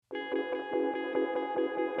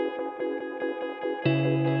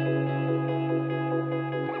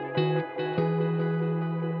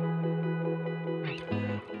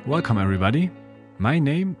Welcome everybody. My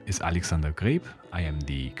name is Alexander Greb. I am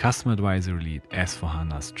the Customer Advisory Lead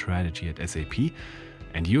S4HANA Strategy at SAP,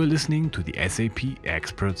 and you're listening to the SAP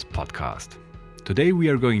Experts Podcast. Today we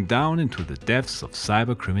are going down into the depths of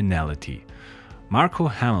cyber criminality. Marco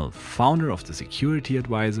Hamel, founder of the security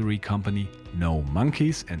advisory company No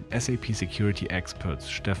Monkeys, and SAP security experts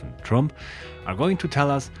Steffen Trump are going to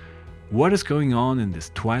tell us what is going on in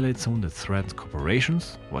this twilight zone that threatens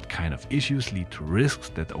corporations, what kind of issues lead to risks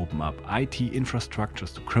that open up IT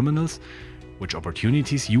infrastructures to criminals, which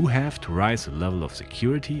opportunities you have to rise the level of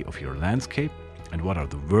security of your landscape, and what are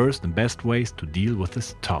the worst and best ways to deal with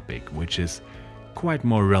this topic, which is quite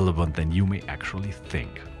more relevant than you may actually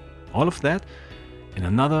think. All of that in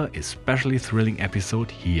another especially thrilling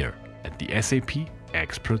episode here at the SAP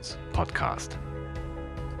Experts Podcast.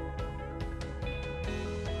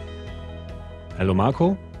 Hello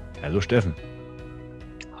Marco, hello Steffen.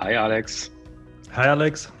 Hi Alex. Hi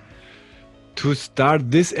Alex. To start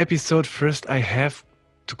this episode, first I have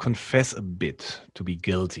to confess a bit, to be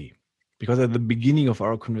guilty. Because at the beginning of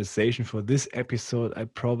our conversation for this episode, I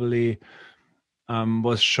probably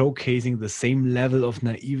was showcasing the same level of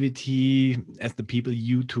naivety as the people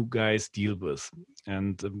you two guys deal with.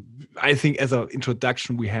 And I think as an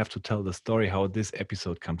introduction, we have to tell the story how this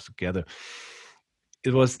episode comes together.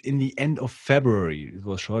 It was in the end of February. It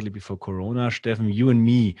was shortly before Corona. Steffen, you and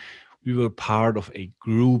me, we were part of a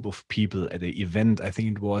group of people at an event. I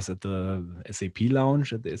think it was at the SAP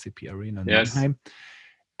Lounge at the SAP Arena in Mannheim.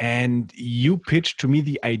 And you pitched to me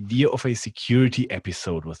the idea of a security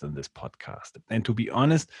episode within this podcast. And to be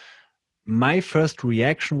honest, my first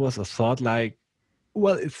reaction was a thought like,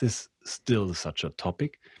 well, is this still such a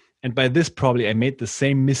topic? And by this, probably I made the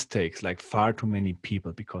same mistakes like far too many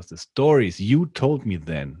people, because the stories you told me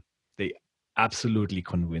then, they absolutely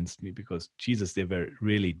convinced me, because Jesus, they were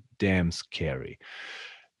really damn scary.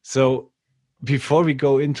 So before we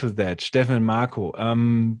go into that, Steffen and Marco,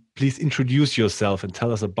 please introduce yourself and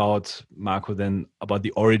tell us about, Marco, then about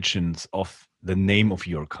the origins of the name of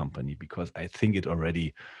your company, because I think it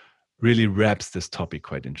already really wraps this topic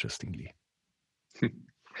quite interestingly.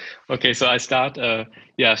 Okay, so I start.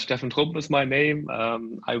 Steffen Trump is my name.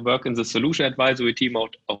 I work in the solution advisory team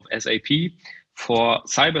of SAP for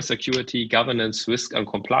cybersecurity, governance, risk, and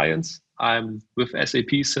compliance. I'm with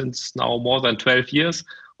SAP since now more than 12 years.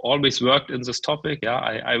 Always worked in this topic.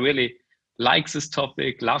 I really like this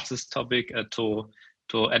topic, love this topic to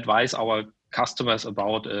advise our customers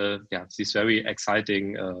about this very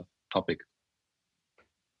exciting topic.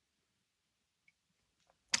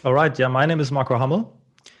 All right. Yeah, my name is Marco Hamel.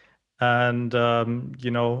 And,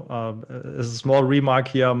 as a small remark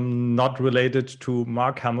here, I'm not related to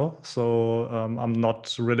Mark Hamill. So I'm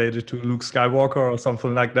not related to Luke Skywalker or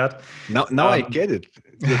something like that. Now I get it.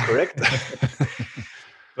 You're correct.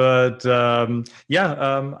 But I'm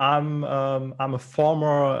a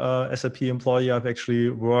former SAP employee. I've actually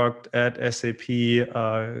worked at SAP it's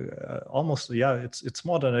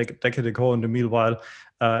more than a decade ago in the meanwhile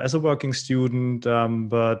as a working student,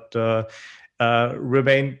 but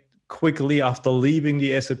remained quickly after leaving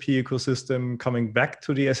the SAP ecosystem, coming back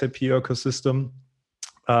to the SAP ecosystem,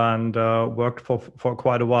 and worked for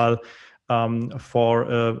quite a while for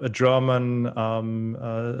a German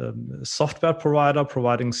software provider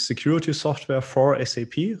providing security software for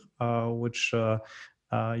SAP, which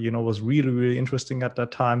was really, really interesting at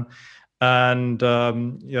that time. And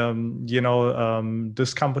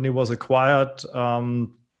this company was acquired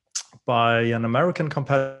by an American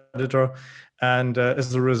competitor. And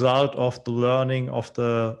as a result of the learning of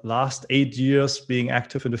the last 8 years being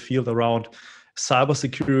active in the field around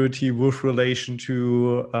cybersecurity with relation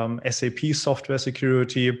to SAP software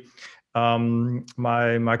security,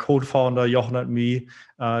 my co-founder Jochen and me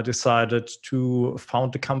decided to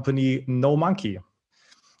found the company No Monkey.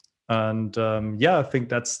 And I think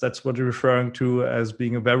that's what you're referring to as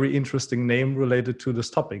being a very interesting name related to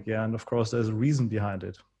this topic. Yeah, and of course there's a reason behind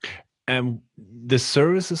it. The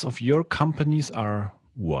services of your companies are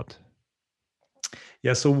what?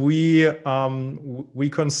 Yeah, so we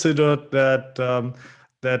considered that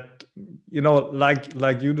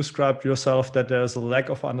like you described yourself, that there's a lack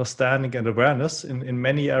of understanding and awareness in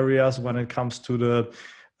many areas when it comes to the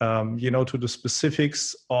to the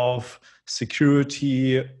specifics of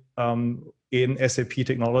security in SAP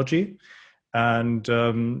technology. And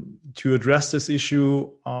to address this issue,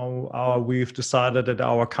 we've decided that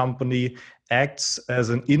our company acts as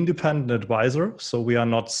an independent advisor. So we are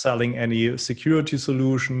not selling any security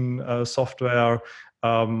solution, software,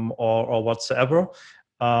 or whatsoever.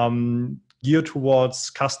 geared towards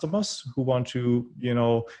customers who want to,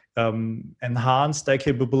 enhance their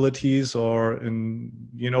capabilities, or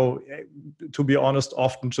to be honest,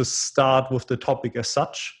 often just start with the topic as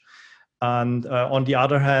such. And on the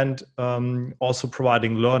other hand, also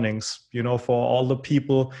providing learnings, for all the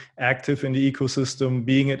people active in the ecosystem,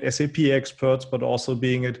 being it SAP experts, but also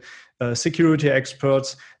being it security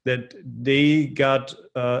experts, that they got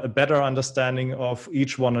a better understanding of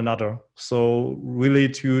each one another. So really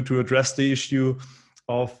to address the issue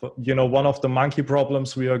of, one of the monkey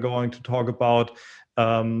problems we are going to talk about,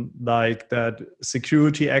 like that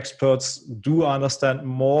security experts do understand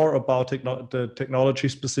more about the technology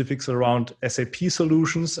specifics around SAP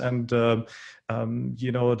solutions and the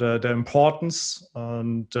importance.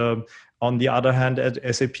 And on the other hand,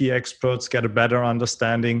 SAP experts get a better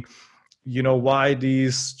understanding, why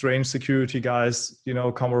these strange security guys,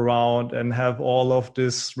 come around and have all of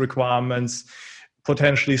these requirements,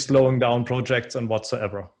 potentially slowing down projects and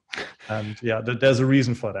whatsoever. And there's a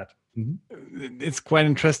reason for that. Mm-hmm. It's quite an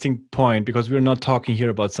interesting point, because we're not talking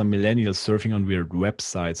here about some millennials surfing on weird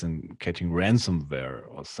websites and catching ransomware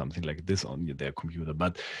or something like this on their computer.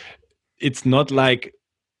 But it's not like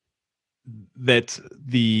that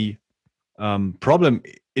the problem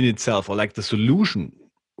in itself, or like the solution,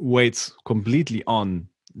 waits completely on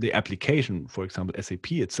the application, for example,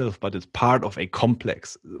 SAP itself, but it's part of a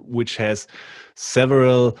complex which has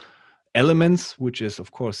several elements, which is,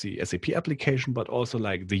 of course, the SAP application, but also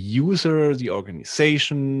like the user, the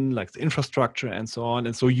organization, like the infrastructure, and so on.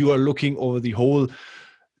 And so you are looking over the whole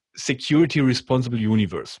security responsible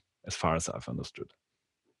universe, as far as I've understood.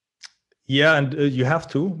 Yeah, and you have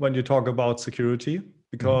to when you talk about security,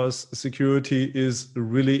 because security is a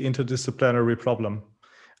really interdisciplinary problem.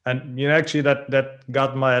 And actually that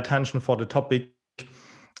got my attention for the topic.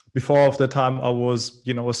 Before of the time I was,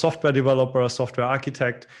 a software developer, a software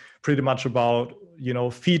architect, pretty much about,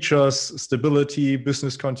 features, stability,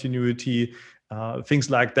 business continuity, things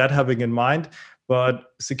like that, having in mind. But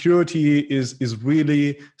security is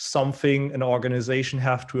really something an organization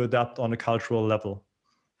have to adapt on a cultural level.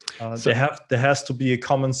 There has to be a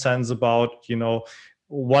common sense about,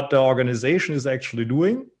 what the organization is actually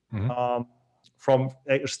doing. Mm-hmm.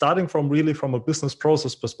 Starting from a business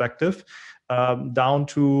process perspective, down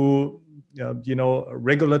to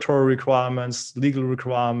regulatory requirements, legal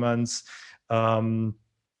requirements, down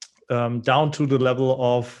to the level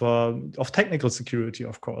of technical security,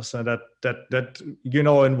 of course, and that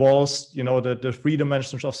involves the three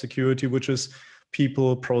dimensions of security, which is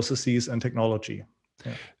people, processes, and technology.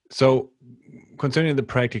 Yeah. So, concerning the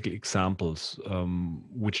practical examples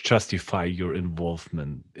which justify your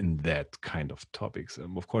involvement in that kind of topics,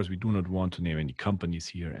 of course, we do not want to name any companies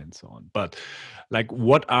here and so on. But, like,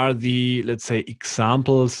 what are the, let's say,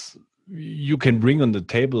 examples you can bring on the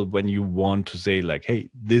table when you want to say, like, hey,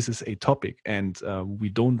 this is a topic, and we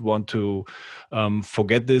don't want to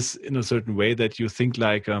forget this in a certain way that you think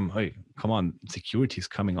like, hey, come on, security is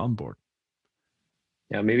coming on board.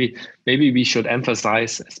 Yeah, maybe we should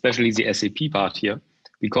emphasize especially the SAP part here,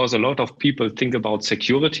 because a lot of people think about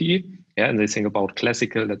security, and they think about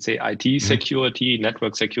classical, let's say, IT security,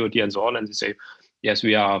 network security, and so on, and they say, yes,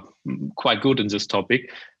 we are quite good in this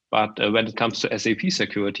topic. But when it comes to SAP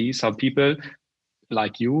security, some people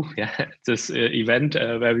like you, this event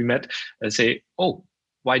where we met, say, oh,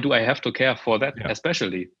 why do I have to care for that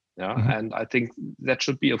especially? Yeah, and I think that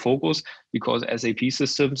should be a focus, because SAP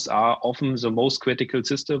systems are often the most critical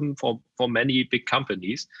system for many big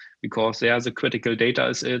companies, because there the critical data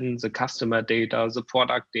is in the customer data, the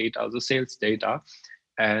product data, the sales data,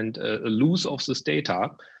 and a loss of this data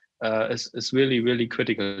is really, really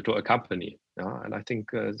critical to a company. And I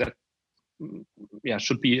think that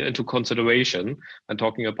should be into consideration when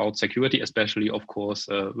talking about security, especially, of course,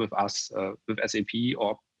 with us, with SAP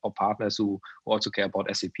or partners who also care about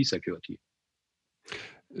SAP security.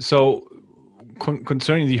 So,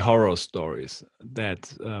 concerning the horror stories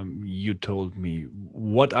that you told me,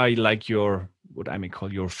 what are like what I may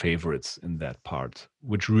call your favorites in that part,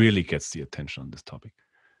 which really gets the attention on this topic?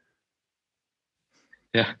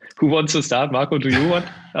 Yeah, who wants to start? Marco, do you want,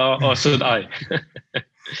 or should I?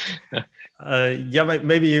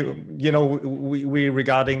 Maybe, we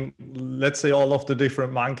regarding, let's say, all of the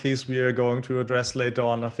different monkeys we are going to address later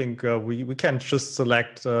on, I think we can just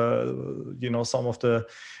select, some of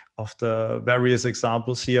the various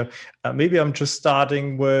examples here. Maybe I'm just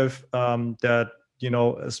starting with that,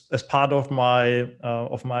 as part of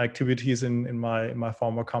my activities in my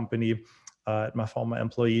former company, at my former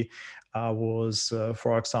employee, I was,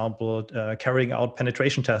 for example, carrying out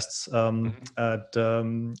penetration tests at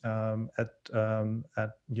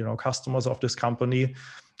customers of this company.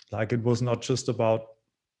 Like, it was not just about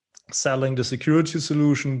selling the security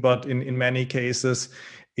solution, but in many cases,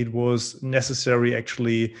 it was necessary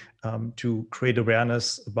actually to create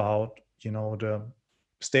awareness about the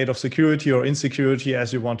state of security or insecurity,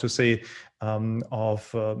 as you want to say,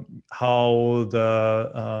 of how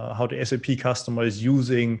the SAP customer is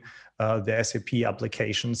using the SAP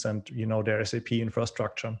applications and their SAP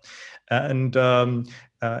infrastructure. And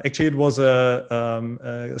actually, it was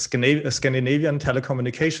a Scandinavian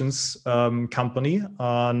telecommunications company,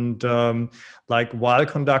 and like, while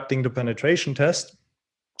conducting the penetration test,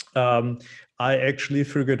 I actually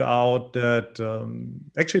figured out that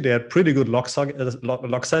actually they had pretty good log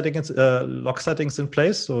settings in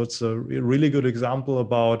place. So it's a really good example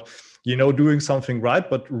about doing something right,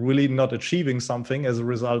 but really not achieving something as a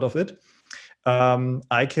result of it.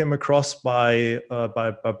 I came across by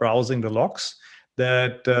browsing the logs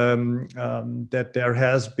that there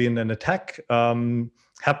has been an attack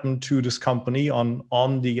happened to this company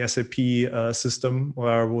on the SAP system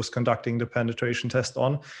where I was conducting the penetration test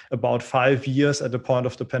on, about 5 years at the point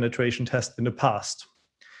of the penetration test in the past.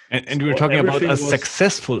 And we were talking about a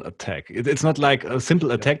successful attack. It's not like a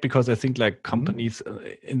simple attack, because I think like companies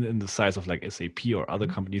in the size of like SAP or other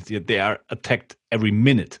companies, they are attacked every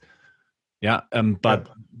minute. Yeah, but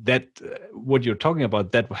that what you're talking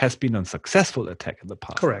about, that has been a successful attack in the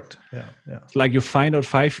past. Correct. Yeah. It's like you find out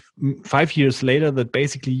five years later that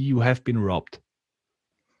basically you have been robbed.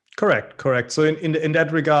 Correct. So in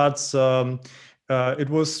that regards, it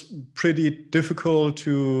was pretty difficult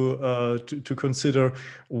to consider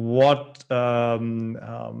what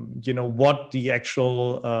what the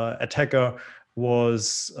actual attacker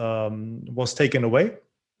was taken away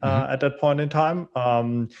at that point in time.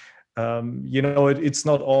 It's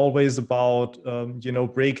not always about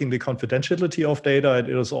breaking the confidentiality of data. It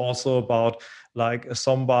is also about like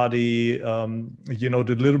somebody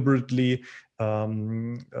deliberately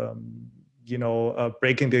breaking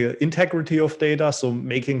the integrity of data, so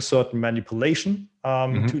making certain manipulation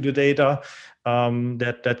to the data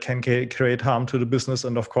that can create harm to the business.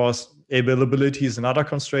 And of course, availability is another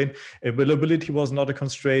constraint. Availability was not a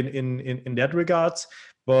constraint in that regards.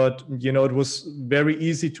 But it was very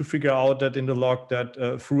easy to figure out that in the log that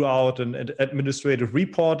throughout an administrative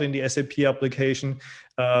report in the SAP application,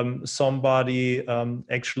 somebody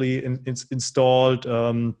actually installed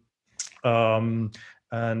an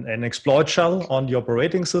exploit shell on the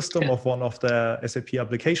operating system of one of the SAP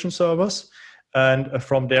application servers, and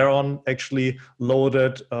from there on actually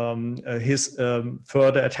loaded his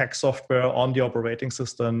further attack software on the operating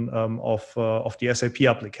system of the SAP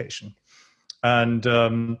application. And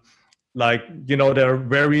there are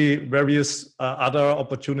various other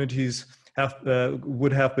opportunities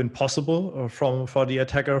would have been possible for the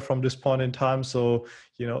attacker from this point in time. So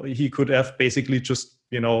he could have basically just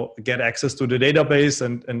get access to the database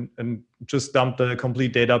and just dump the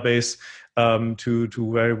complete database to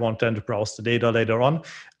where he wanted to browse the data later on.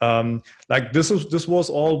 This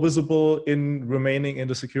was all visible remaining in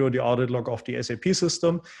the security audit log of the SAP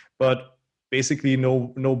system, but basically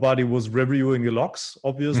nobody was reviewing the logs,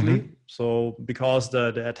 obviously. So because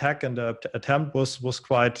the attack and the attempt was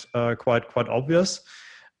quite obvious,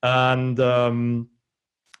 and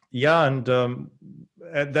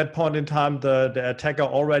at that point in time, the attacker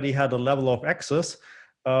already had a level of access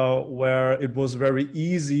where it was very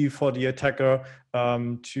easy for the attacker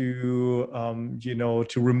to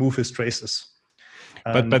remove his traces.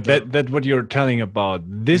 But that what you're telling about,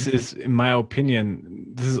 this is, in my opinion,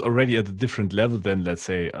 this is already at a different level than, let's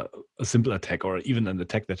say, a simple attack or even an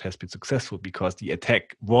attack that has been successful, because the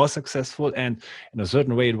attack was successful, and in a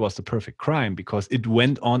certain way it was the perfect crime because it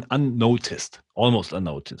went on unnoticed, almost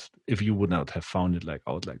unnoticed, if you would not have found it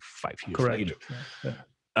out 5 years later. Yeah.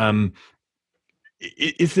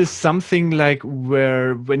 Is this something like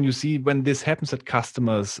when this happens at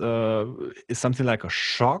customers, is something like a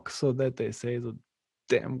shock, so that they say,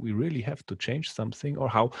 damn, we really have to change something? Or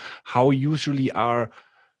how usually are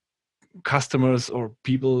customers or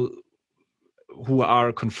people who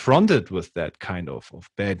are confronted with that kind of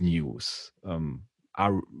bad news,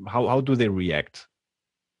 how do they react?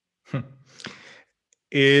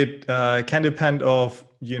 It can depend of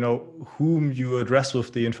whom you address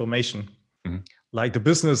with the information. Like, the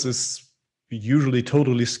business is usually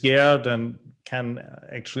totally scared and can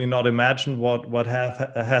actually not imagine what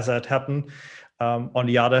has happened. On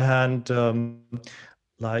the other hand,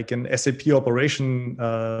 like an SAP operation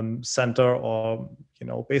center or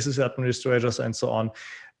basis administrators and so on,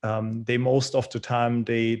 they most of the time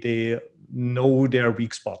they know their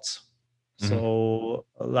weak spots. So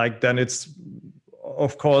like then it's,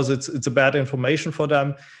 of course, it's a bad information for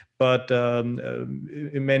them, but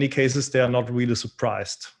in many cases they are not really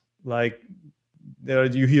surprised. Like there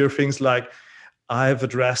you hear things like, I have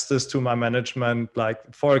addressed this to my management,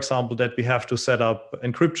 like, for example, that we have to set up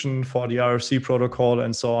encryption for the RFC protocol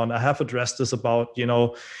and so on. I have addressed this about,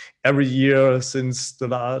 every year since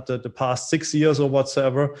the past 6 years or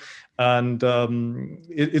whatsoever. And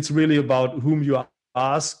it's really about whom you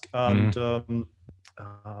ask. And or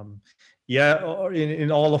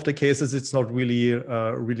in all of the cases, it's not really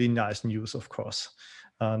really nice news, of course.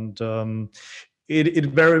 And it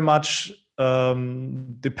very much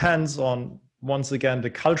depends on, once again, the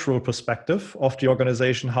cultural perspective of the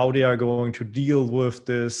organization, how they are going to deal with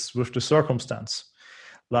this, with the circumstance.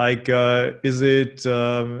 Like, is it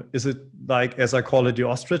like, as I call it, the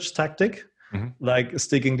ostrich tactic, like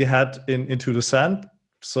sticking the head into the sand?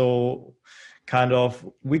 So kind of,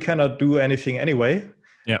 we cannot do anything anyway.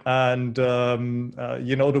 Yeah. And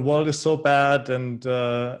the world is so bad and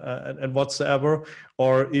whatsoever.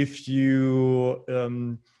 Or if you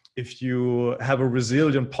have a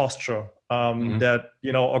resilient posture, that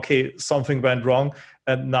okay, something went wrong,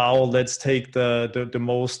 and now let's take the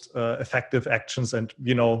most effective actions, and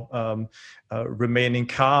remaining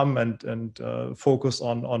calm and focus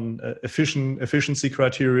on efficiency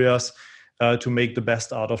criteria to make the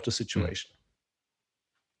best out of the situation.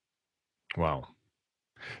 Wow,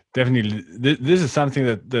 definitely. This is something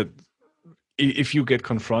that if you get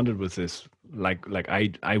confronted with this, like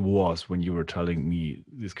I was when you were telling me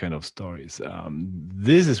these kind of stories,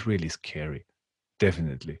 this is really scary.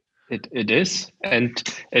 Definitely. It is, and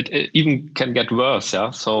it even can get worse.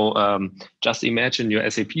 Yeah. So just imagine your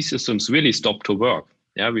SAP systems really stop to work.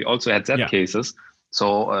 Yeah. We also had that cases.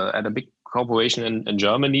 So at a big corporation in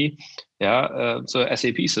Germany, so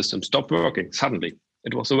SAP system stopped working suddenly.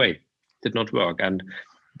 It was away, did not work, and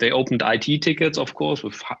they opened IT tickets, of course,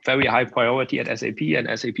 with very high priority at SAP, and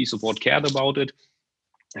SAP support cared about it.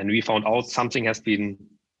 And we found out something has been,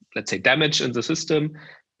 let's say, damaged in the system,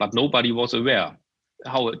 but nobody was aware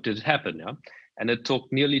how it did happen. Yeah. And it took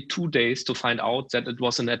nearly 2 days to find out that it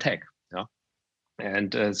was an attack. Yeah.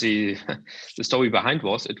 And the story behind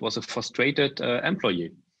it was a frustrated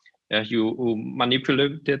employee who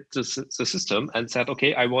manipulated the system and said,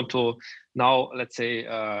 okay, I want to now, let's say,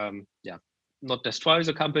 not destroy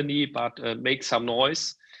the company, but make some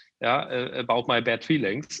noise about my bad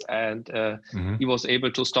feelings. And he was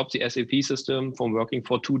able to stop the SAP system from working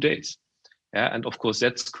for 2 days. Yeah, and of course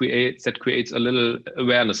that creates a little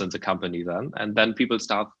awareness in the company then, and then people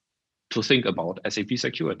start to think about SAP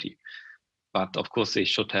security. But of course they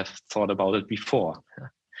should have thought about it before.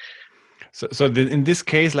 So in this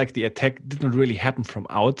case, like, the attack didn't really happen from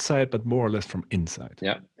outside, but more or less from inside.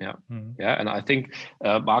 Yeah. And I think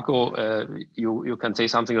Marco, you can say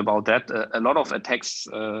something about that. A lot of attacks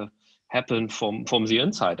happen from the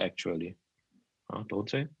inside, actually,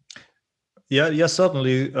 don't they? Yeah,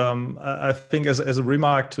 certainly. I think as a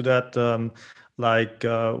remark to that,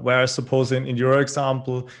 where I suppose in your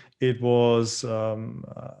example, it was,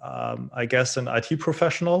 I guess, an IT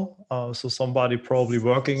professional. So somebody probably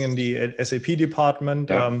working in the SAP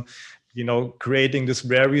department, creating this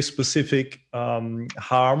very specific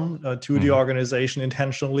harm to the organization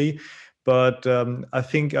intentionally. But I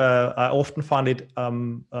think I often find it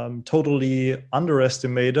totally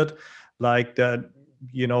underestimated, like that,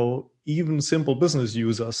 even simple business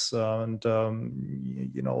users, and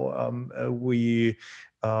we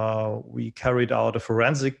carried out a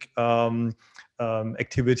forensic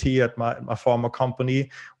activity at my former company,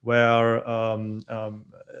 where a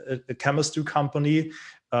chemistry company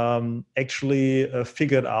actually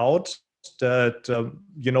figured out that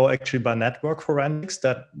actually by network forensics,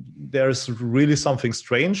 that there's really something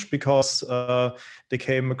strange, because they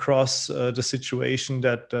came across the situation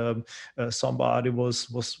that somebody was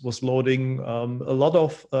loading a lot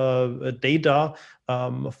of data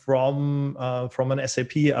from an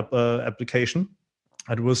SAP application.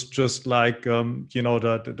 It was just like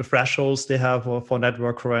the thresholds they have for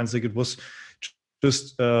network forensic. It was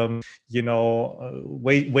just way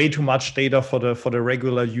too much data for the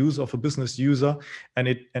regular use of a business user, and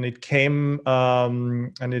it came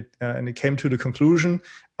to the conclusion,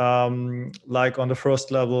 like on the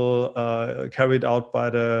first level, carried out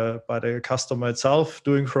by the customer itself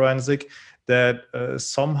doing forensic, that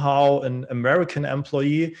somehow an American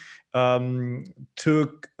employee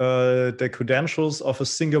took the credentials of a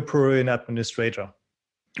Singaporean administrator.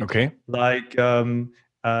 Okay. Like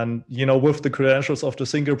And, with the credentials of the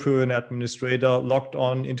single Pruitt administrator logged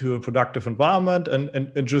on into a productive environment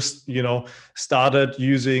and just, started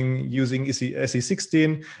using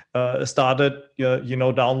SE16, started,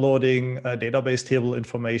 downloading database table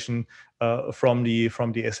information from the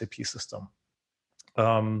SAP system.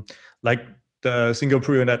 Like the single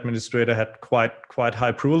Pruitt administrator had quite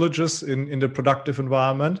high privileges in the productive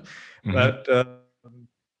environment, but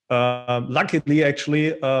luckily, actually,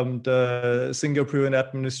 the single Pruitt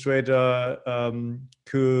administrator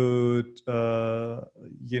could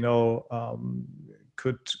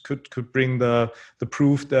bring the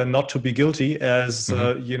proof that not to be guilty, as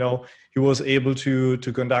he was able to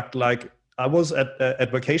conduct, like, I was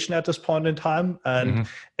at vacation at this point in time, and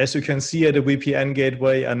as you can see at the VPN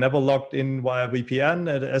gateway, I never logged in via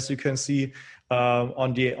VPN. And as you can see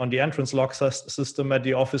on the entrance log system at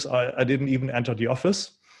the office, I didn't even enter the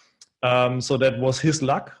office. So that was his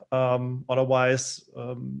luck. Otherwise,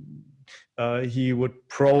 he would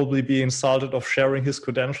probably be insulted of sharing his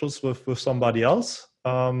credentials with somebody else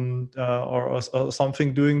or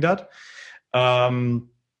something doing that.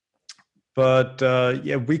 But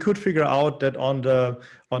we could figure out that on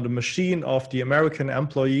the machine of the American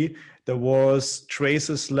employee, there was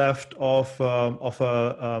traces left of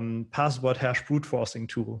a password hash brute forcing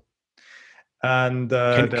tool. And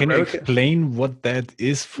can you explain what that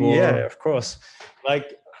is for? Yeah, of course.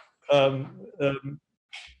 Like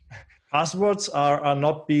passwords are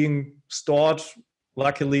not being stored,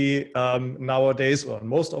 luckily, nowadays, or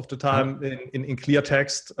most of the time, in clear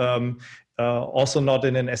text. Also not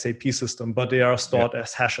in an SAP system, but they are stored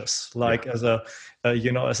as hashes, like as a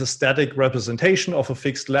as a static representation of a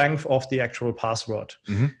fixed length of the actual password.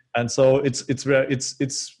 And so it's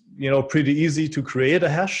pretty easy to create a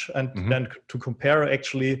hash and then to compare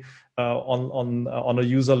actually on a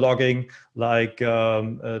user logging, like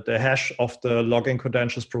the hash of the login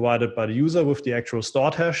credentials provided by the user with the actual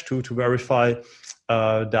stored hash to verify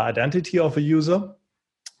the identity of a user.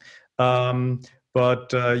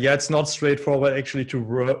 But it's not straightforward actually to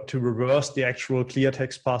reverse the actual clear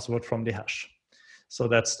text password from the hash. So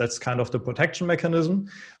that's kind of the protection mechanism.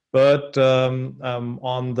 But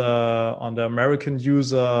on the American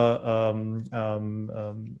user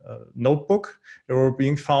notebook, there were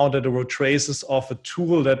being found that there were traces of a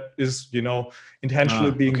tool that is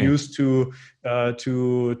intentionally being used to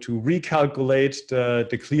recalculate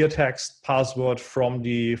the clear text password from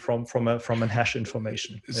a hash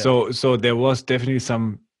information. So there was definitely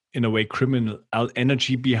some, in a way, criminal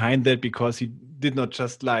energy behind that, because he did not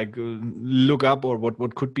just like look up or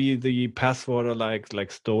what could be the password, or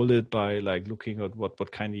like stole it by like looking at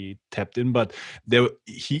what kind he tapped in, but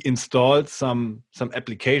he installed some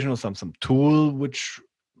application or some tool which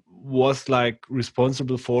was like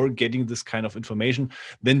responsible for getting this kind of information,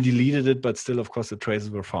 then deleted it, but still, of course, the traces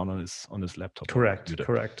were found on his laptop. Correct.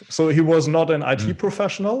 So he was not an IT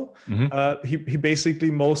professional. He basically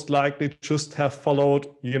most likely just have followed,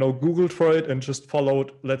 Googled for it and just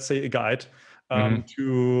followed, let's say, a guide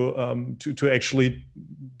to actually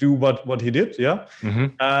do what he did.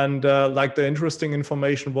 And like the interesting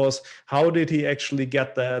information was, how did he actually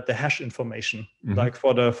get the hash information, like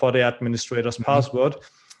for the administrator's password?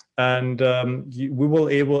 And we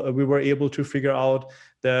were able to figure out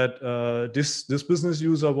that this business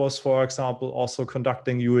user was, for example, also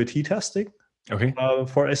conducting UAT testing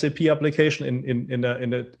for SAP application in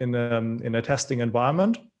a testing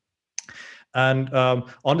environment. And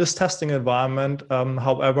on this testing environment,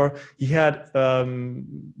 however, he had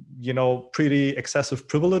pretty excessive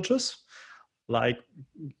privileges, like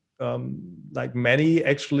many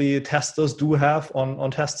actually testers do have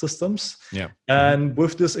on test systems. And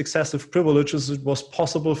with this excessive privileges, it was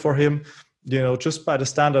possible for him, just by the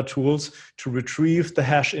standard tools, to retrieve the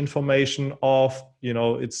hash information of,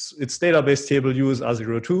 its database table use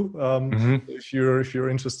A02. If you're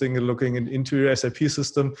interested in looking into your SAP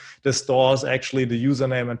system, that stores actually the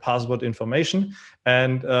username and password information.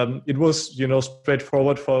 And it was,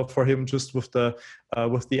 straightforward for him, just with the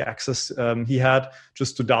access he had,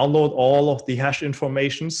 just to download all of the hash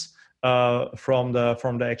informations from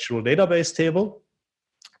the actual database table.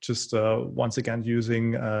 Just once again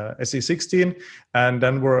using SE16, and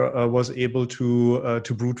then was able to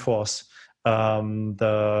brute force all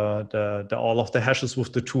of the hashes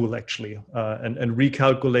with the tool actually, and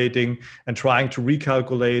recalculating and trying to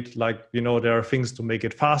recalculate, like, there are things to make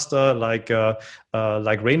it faster, like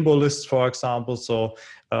rainbow lists, for example. So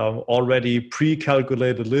already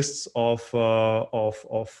pre-calculated lists of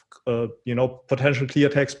potential clear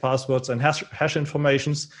text passwords and hash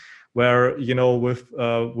informations where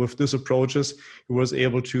with these approaches he was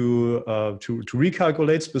able to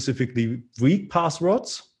recalculate specifically weak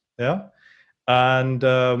passwords, and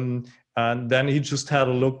then he just had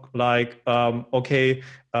a look like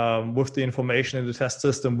with the information in the test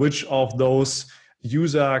system, which of those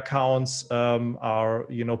user accounts are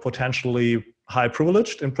potentially high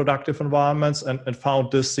privileged in productive environments, and found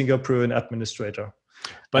this Singaporean administrator.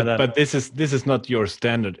 But this is not your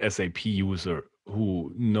standard SAP user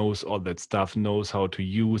who knows all that stuff, knows how to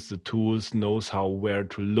use the tools, knows where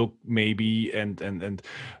to look maybe, and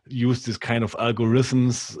use this kind of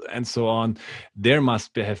algorithms and so on. There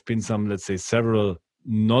must have been some, let's say, several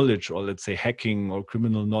knowledge, or let's say hacking or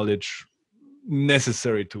criminal knowledge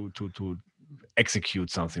necessary to execute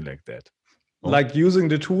something like that. Like using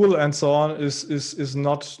the tool and so on is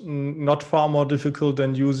not far more difficult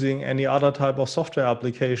than using any other type of software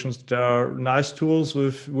applications. There are nice tools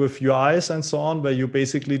with UIs and so on, where you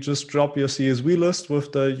basically just drop your CSV list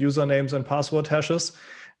with the usernames and password hashes,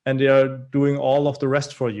 and they are doing all of the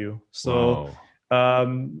rest for you. So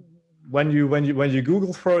when you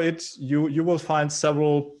Google for it, you will find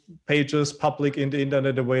several pages public in the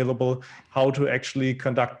internet available how to actually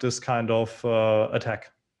conduct this kind of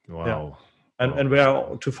attack. Wow. Yeah. And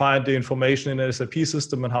where to find the information in an SAP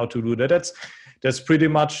system and how to do that. That's pretty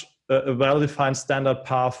much a well-defined standard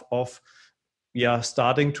path of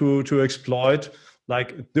starting to exploit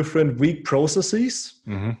like different weak processes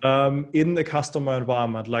in the customer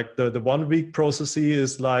environment. Like the 1 weak process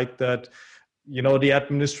is like that, the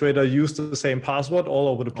administrator used the same password all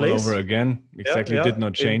over the place. All over again, exactly, did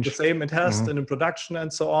not change. The same in test and in production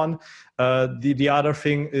and so on. The other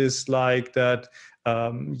thing is like that,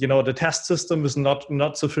 the test system is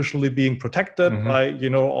not sufficiently being protected by,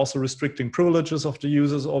 also restricting privileges of the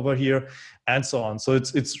users over here and so on. So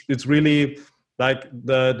it's really like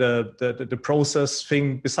the process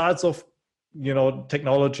thing, besides of,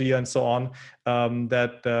 technology and so on,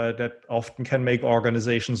 that often can make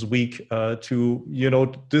organizations weak to,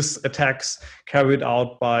 this attacks carried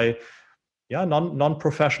out by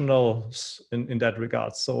non-professionals in that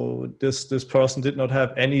regard. So this person did not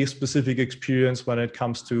have any specific experience when it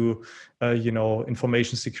comes to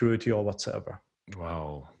information security or whatsoever.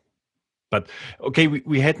 Wow. But okay,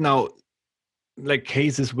 we had now like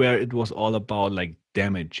cases where it was all about like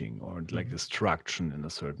damaging or like destruction in a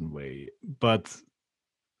certain way. But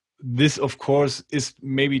this, of course, is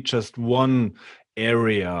maybe just one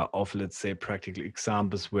area of, let's say, practical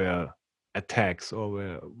examples where attacks or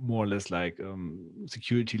where more or less like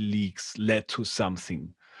security leaks led to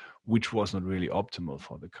something which was not really optimal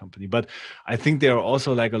for the company. But I think there are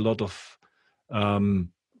also like a lot of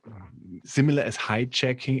similar as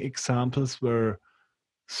hijacking examples where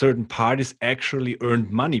certain parties actually earned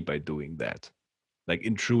money by doing that, like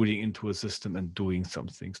intruding into a system and doing some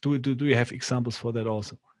things. Do you have examples for that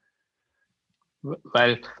also?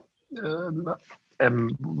 Well,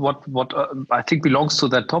 what I think belongs to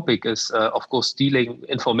that topic is, of course, stealing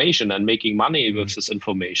information and making money with this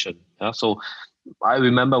information. So I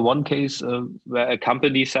remember one case where a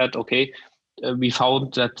company said, okay, we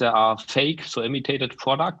found that there are fake, so imitated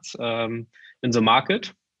products in the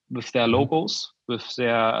market with their logos, with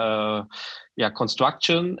their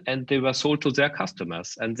construction, and they were sold to their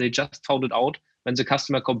customers. And they just found it out when the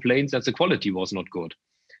customer complained that the quality was not good.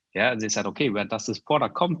 Yeah, and they said, okay, where does this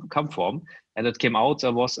product come from? And it came out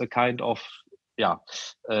there was a kind of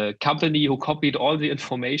company who copied all the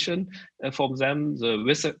information from them,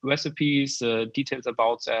 the recipes, details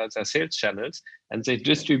about their sales channels, and they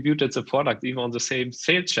distributed the product even on the same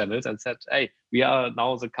sales channels and said, hey, we are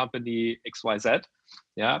now the company XYZ.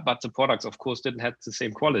 Yeah, but the products, of course, didn't have the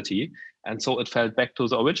same quality. And so it fell back to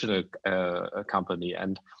the original company.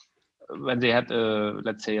 And when they had,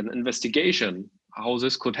 let's say, an investigation, how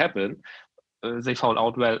this could happen, they found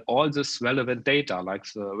out, well, all this relevant data, like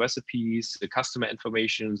the recipes, the customer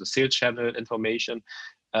information, the sales channel information,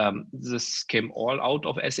 this came all out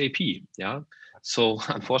of SAP. Yeah. So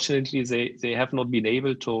unfortunately, they have not been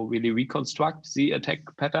able to really reconstruct the attack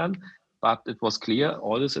pattern, but it was clear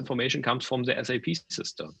all this information comes from the SAP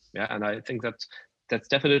system. Yeah. And I think that's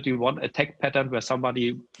definitely one attack pattern where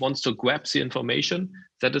somebody wants to grab the information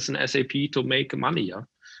that is in SAP to make money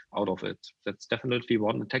out of it. That's definitely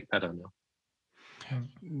one attack pattern. Yeah.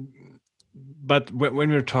 But when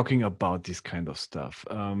we're talking about this kind of stuff,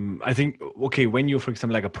 I think, okay, when you're, for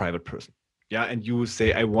example, like a private person, and you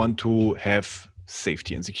say, I want to have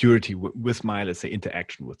safety and security with my, let's say,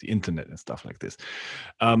 interaction with the internet and stuff like this.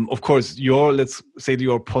 Of course, let's say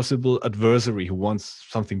your possible adversary who wants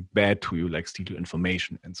something bad to you, like steal your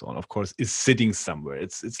information and so on, of course, is sitting somewhere.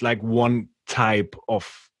 It's like one type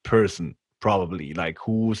of person probably, like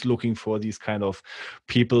who's looking for these kind of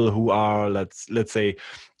people who are, let's say,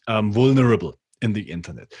 vulnerable in the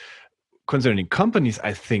internet. Concerning companies,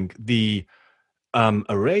 I think the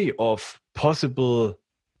array of possible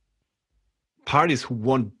parties who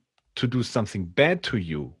want to do something bad to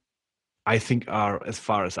you, I think are, as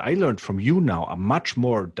far as I learned from you now, are much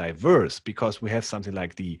more diverse, because we have something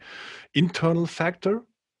like the internal factor,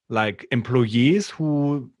 like employees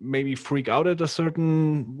who maybe freak out at a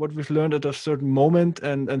certain, what we've learned at a certain moment,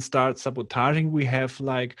 and start sabotaging. We have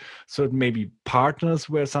like certain maybe partners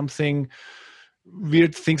where something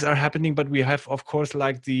weird things are happening, but we have, of course,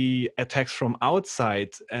 like the attacks from outside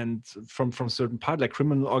and from certain part, like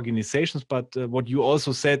criminal organizations. But what you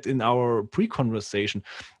also said in our pre-conversation,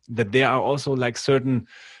 that there are also like certain,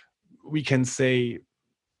 we can say,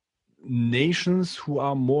 nations who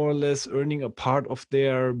are more or less earning a part of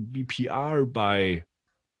their BPR by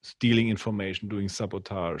stealing information, doing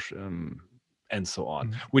sabotage, and so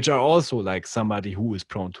on, which are also like somebody who is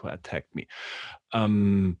prone to attack me.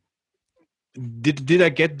 Did I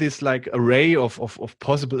get this like array of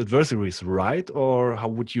possible adversaries right, or how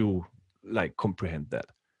would you like comprehend that?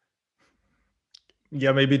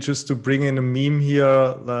 Yeah, maybe just to bring in a meme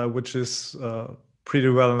here, which is pretty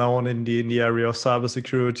well known in the area of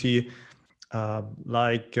cybersecurity. A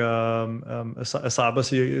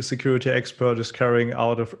cybersecurity expert is carrying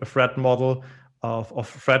out a threat model of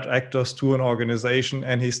threat actors to an organization,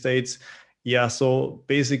 and he states, yeah, so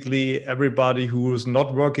basically everybody who is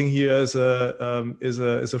not working here is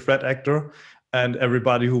a threat actor, and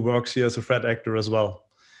everybody who works here is a threat actor as well.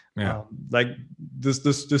 Yeah, like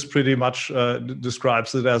this pretty much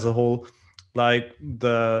describes it as a whole. Like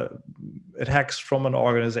the attacks from an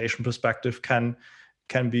organization perspective can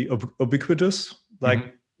be ubiquitous.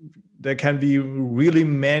 Like there can be really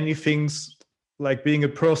many things, like being a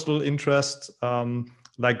personal interest,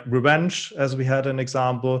 like revenge, as we had an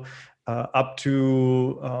example, up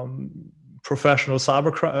to professional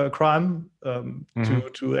cyber crime,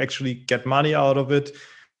 to actually get money out of it,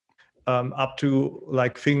 up to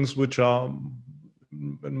like things which are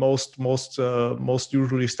most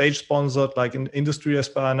usually stage sponsored, like in industry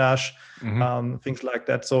espionage, things like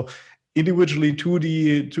that. So individually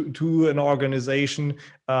to an organization,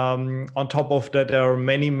 on top of that, there are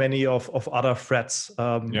many of other threats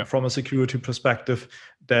from a security perspective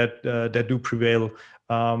that do prevail.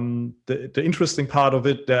 The interesting part of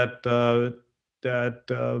it that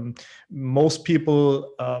most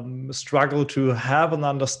people struggle to have an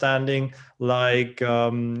understanding, like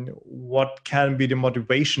what can be the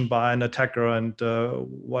motivation by an attacker, and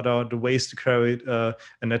what are the ways to carry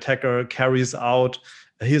an attacker carries out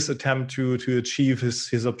his attempt to achieve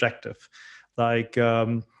his objective. Like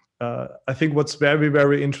I think what's very,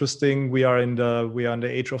 very interesting, we are in the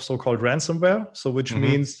age of so-called ransomware. So which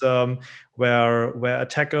means where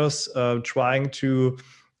attackers trying to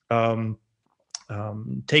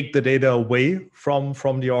take the data away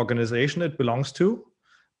from the organization it belongs to,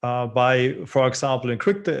 by, for example,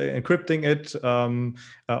 encrypting it,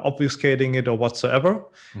 obfuscating it, or whatsoever,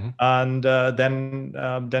 and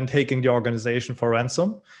then taking the organization for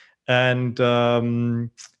ransom, and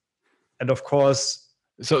of course.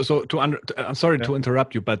 So I'm sorry to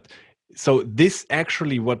interrupt you, but so this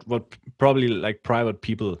actually what probably like private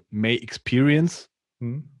people may experience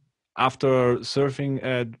after surfing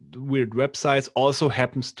at weird websites also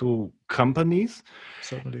happens to companies.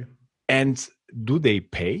 Certainly. And do they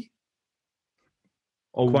pay?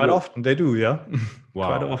 Or quite often they do, yeah.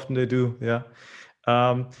 Wow. Quite often they do, yeah.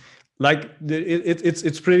 Like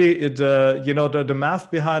it's pretty. The math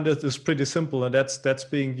behind it is pretty simple, and that's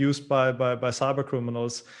being used by cyber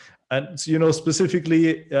criminals. And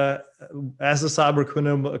specifically as a cyber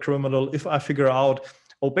criminal, if I figure out,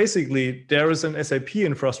 basically there is an SAP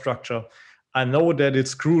infrastructure, I know that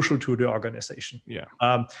it's crucial to the organization. Yeah.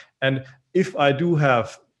 And if I do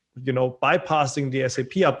have, bypassing the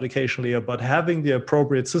SAP application layer, but having the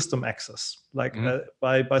appropriate system access, like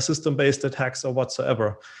by system-based attacks or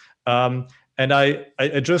whatsoever, and I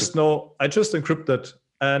just know, I just encrypt it,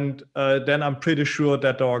 and then I'm pretty sure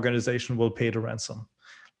that the organization will pay the ransom.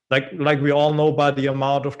 Like we all know by the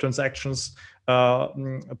amount of transactions,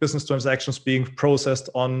 business transactions being processed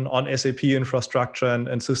on SAP infrastructure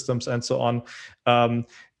and systems and so on.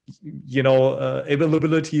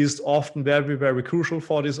 Availability is often very, very crucial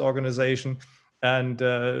for this organization, and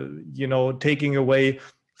taking away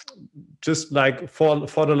just like for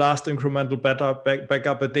the last incremental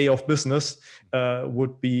backup a day of business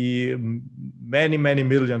would be many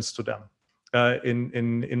millions to them.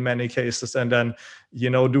 in many cases, and then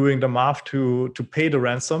doing the math to pay the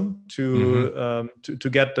ransom, to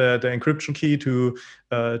get the encryption key, to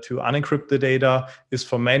unencrypt the data, is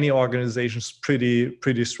for many organizations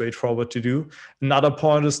pretty straightforward to do. Another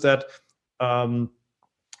point is that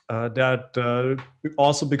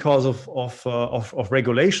also because of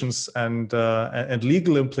regulations and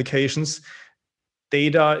legal implications,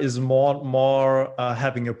 data is more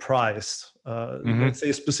having a price. Let's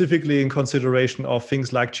say specifically in consideration of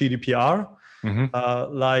things like GDPR.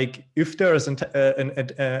 Like if there is an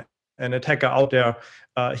attacker out there,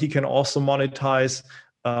 he can also monetize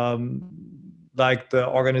like the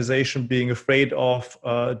organization being afraid of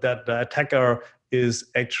that the attacker is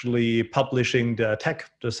actually publishing the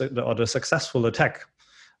attack, or the successful attack.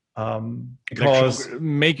 Because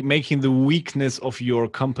making the weakness of your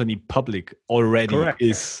company public already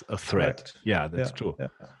is a threat. Correct. Yeah, that's true.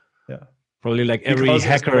 Yeah. Probably like every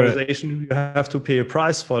hacker organization, you have to pay a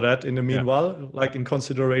price for that. In the meanwhile, like in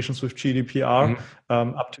considerations with GDPR,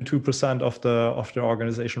 up to 2% of the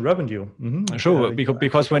organization revenue. Sure,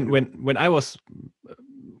 because when I was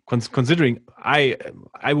considering I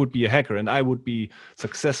would be a hacker and I would be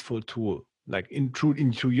successful to like intrude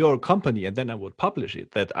into your company, and then I would publish it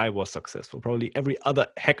that I was successful. Probably every other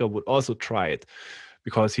hacker would also try it,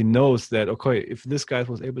 because he knows that, okay, if this guy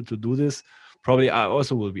was able to do this, probably I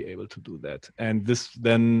also will be able to do that. And this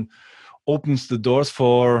then opens the doors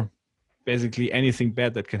for basically anything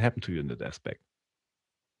bad that can happen to you in that aspect.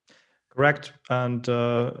 Correct. And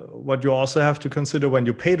what you also have to consider when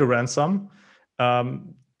you pay the ransom,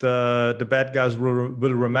 the bad guys will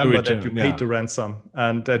remember that you paid the ransom,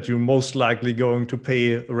 and that you're most likely going to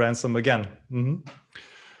pay a ransom again.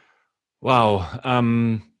 Wow.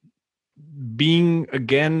 Being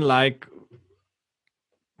again like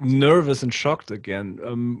nervous and shocked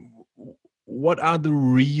again. What are the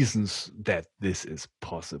reasons that this is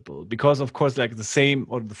possible? Because of course, like the same,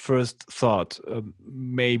 or the first thought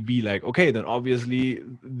may be like, okay, then obviously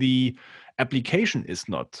the application is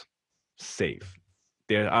not safe.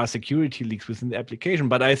 There are security leaks within the application,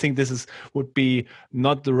 but I think this would be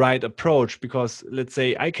not the right approach, because let's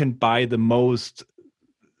say I can buy the most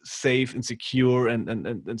safe and secure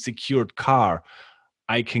and secured car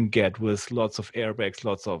I can get, with lots of airbags,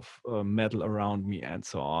 lots of metal around me and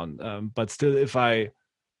so on. But still, if I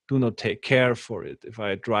do not take care for it, if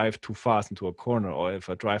I drive too fast into a corner, or if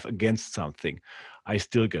I drive against something, I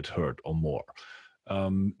still get hurt or more.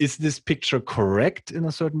 Is this picture correct in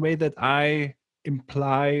a certain way that I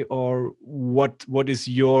imply, or what is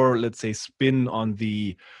your, let's say, spin on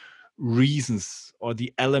the reasons or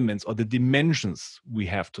the elements or the dimensions we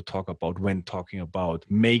have to talk about when talking about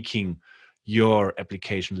making your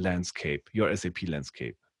application landscape, your SAP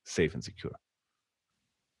landscape, safe and secure?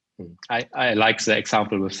 I like the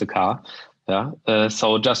example with the car. Yeah.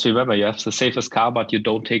 So just remember, you have the safest car, but you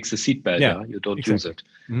don't take the seatbelt. Yeah. You don't use it.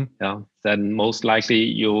 Yeah. Then most likely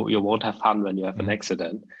you won't have fun when you have an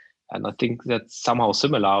accident. And I think that's somehow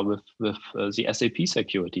similar with the SAP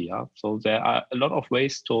security. Yeah. So there are a lot of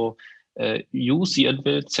ways to use the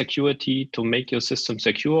inbuilt security to make your system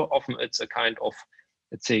secure. Often it's a kind of,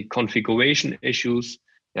 let's say, configuration issues,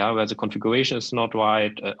 where the configuration is not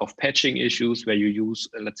right, of patching issues, where you use,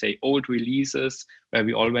 let's say, old releases, where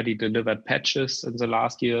we already delivered patches in the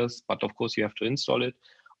last years, but of course you have to install it.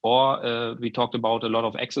 Or we talked about a lot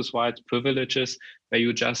of access rights, privileges, where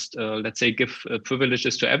you just, let's say, give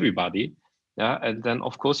privileges to everybody. Yeah, and then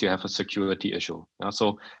of course you have a security issue.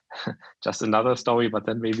 So just another story, but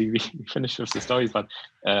then maybe we finish with the stories. But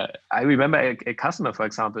I remember a customer, for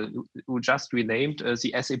example, who just renamed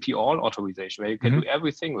the SAP All authorization, where you can do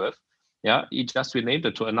everything with. Yeah, he just renamed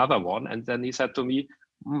it to another one, and then he said to me,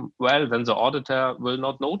 well, then the auditor will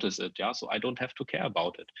not notice it. Yeah, so I don't have to care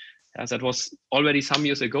about it. Yeah, that was already some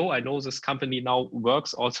years ago. I know this company now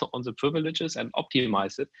works also on the privileges and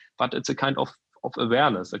optimize it, but it's a kind of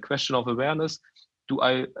awareness, a question of awareness.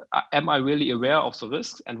 Am I really aware of the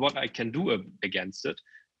risks and what I can do against it?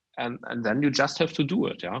 And then you just have to do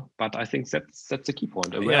it. Yeah. But I think that's the key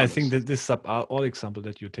point. Awareness. Yeah, I think that this all example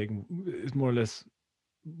that you're taking is more or less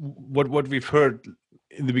what we've heard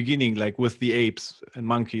in the beginning, like with the apes and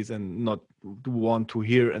monkeys, and not want to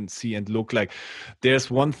hear and see and look. Like there's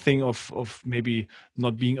one thing of maybe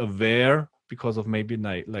not being aware because of maybe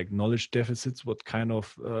like knowledge deficits, what kind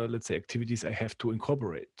of, let's say, activities I have to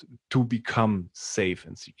incorporate to become safe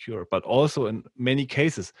and secure. But also in many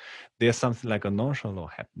cases, there's something like a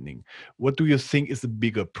nonchalant happening. What do you think is the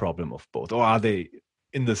bigger problem of both? Or are they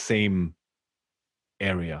in the same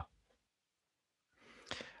area?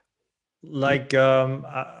 Like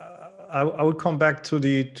I would come back to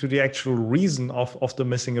the actual reason of the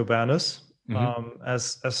missing awareness.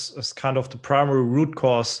 as kind of the primary root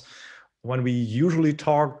cause. When we usually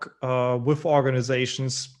talk with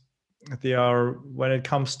organizations, they are, when it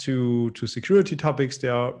comes to security topics, they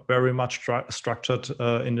are very much structured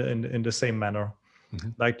in the same manner.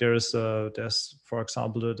 Like there's for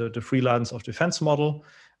example the freelance of defense model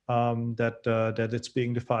that it's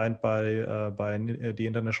being defined by the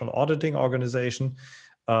International Auditing Organization.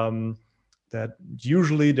 That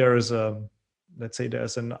usually there is let's say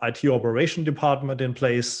there's an IT operation department in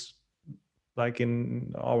place. Like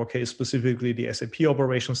in our case, specifically the SAP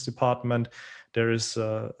operations department, there is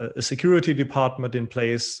a security department in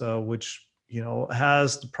place, which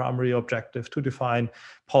has the primary objective to define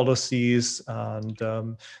policies and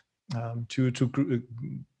to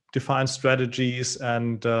define strategies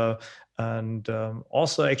and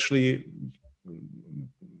also actually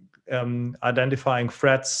identifying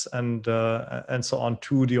threats and so on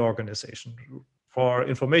to the organization for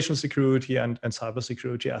information security and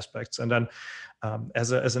cybersecurity aspects. And then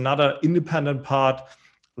as another independent part,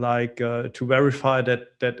 like to verify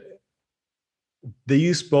that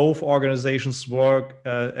these both organizations work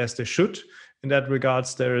as they should. In that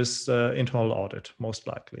regards, there is internal audit, most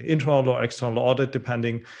likely internal or external audit,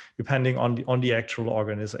 depending on the actual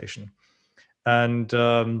organization. And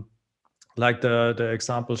like the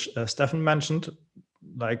example Stefan mentioned,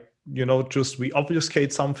 like just we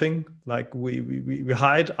obfuscate something, like we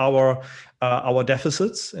hide our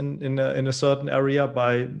deficits in a certain area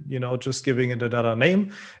by just giving it another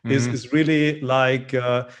name, is really like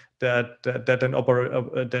that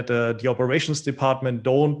the operations department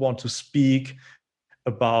don't want to speak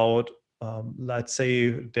about let's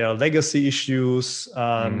say their legacy issues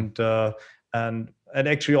and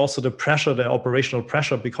actually also the pressure, the operational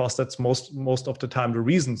pressure, because that's most of the time the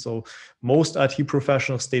reason. So most IT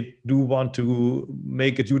professionals, they do want to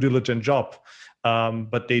make a due diligent job,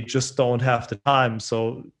 but they just don't have the time.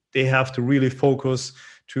 So they have to really focus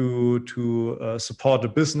to support the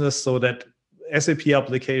business so that SAP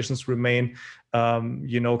applications remain,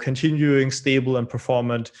 continuing stable and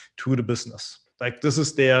performant to the business. Like this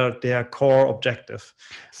is their core objective.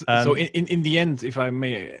 So in the end, if I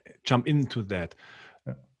may jump into that,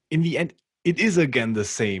 in the end, it is again the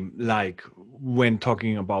same, like when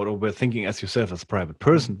talking about or we're thinking as yourself as a private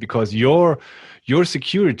person, because your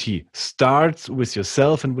security starts with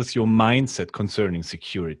yourself and with your mindset concerning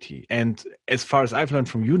security. And as far as I've learned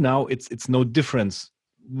from you now, it's no difference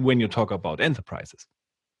when you talk about enterprises.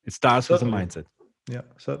 It starts certainly with a mindset. Yeah,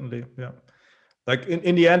 certainly. Yeah. Like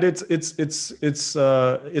in the end, it's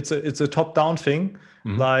a top-down thing.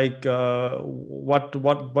 Like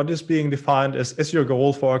what is being defined as your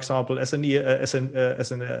goal, for example, as an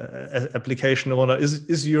application owner,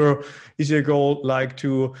 is your goal like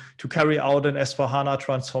to carry out an S/4HANA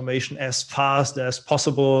transformation as fast as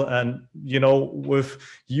possible, and with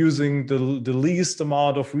using the least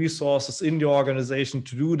amount of resources in the organization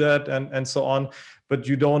to do that, and so on. But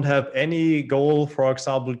you don't have any goal, for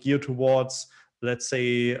example, geared towards, let's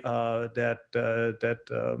say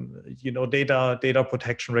data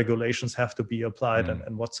protection regulations have to be applied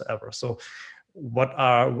and whatsoever. So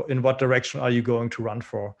in what direction are you going to run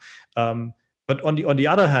for? But on the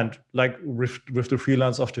other hand, like with the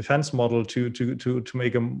freelance of defense model, to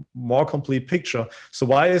make a more complete picture. So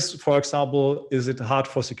why is it hard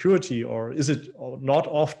for security, or is it not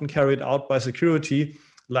often carried out by security?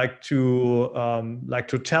 Like to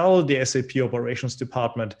tell the SAP operations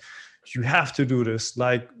department, you have to do this.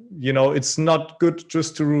 Like, it's not good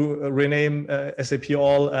just to rename SAP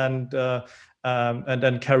all and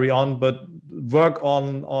then carry on, but work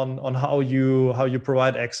on how you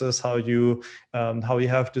provide access, how you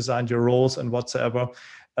have designed your roles and whatsoever.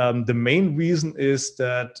 The main reason is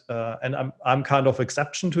that, and I'm kind of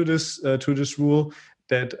exception to this rule,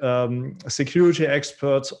 that security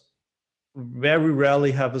experts very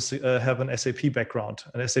rarely have an SAP background,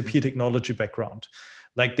 an SAP technology background.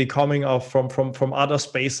 Like they coming out from other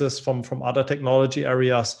spaces, from other technology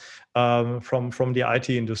areas, from the IT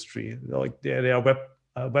industry. Like they are web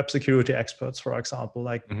security experts, for example.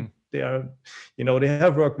 Like they are, they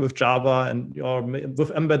have worked with Java and or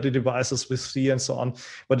with embedded devices with C and so on.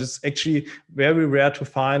 But it's actually very rare to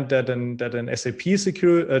find that an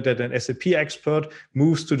SAP expert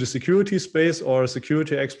moves to the security space, or a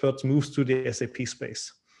security expert moves to the SAP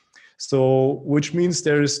space. So, which means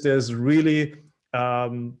there's really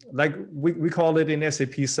like we call it in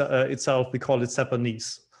SAP itself, we call it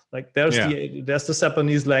Japanese. Like there's the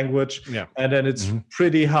Japanese language, and then it's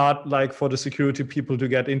pretty hard, like for the security people to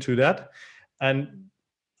get into that. And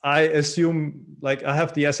I assume, like I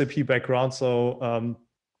have the SAP background, so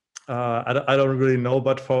I don't really know,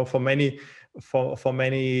 but for many for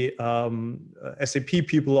many SAP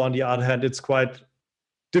people, on the other hand, it's quite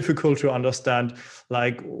difficult to understand,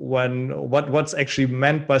 like what's actually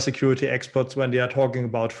meant by security experts when they are talking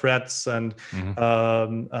about threats and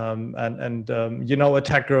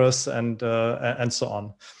attackers and so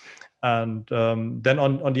on. And then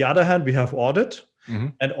on the other hand, we have audit.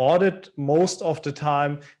 And audit most of the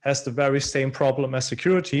time has the very same problem as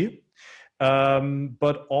security,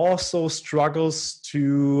 but also struggles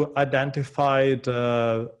to identify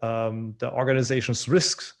the organization's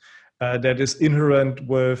risks that is inherent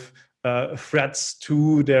with threats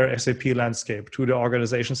to their SAP landscape, to the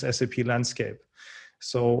organization's SAP landscape.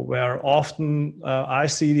 So where often I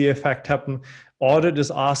see the effect happen, audit is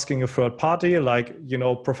asking a third party, like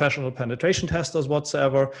professional penetration testers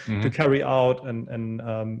whatsoever, to carry out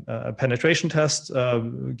a penetration test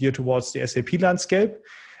geared towards the SAP landscape.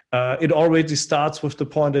 It already starts with the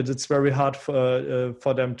point that it's very hard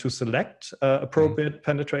for them to select appropriate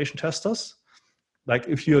penetration testers. Like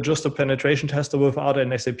if you're just a penetration tester without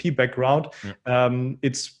an SAP background,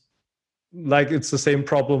 it's the same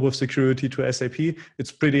problem with security to SAP.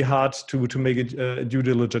 It's pretty hard to make a due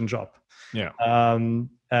diligent job. Yeah.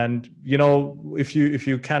 And if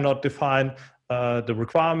you cannot define the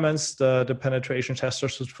requirements the penetration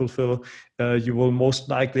testers should fulfill, you will most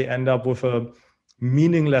likely end up with a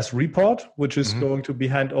meaningless report, which is going to be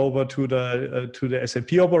handed over to the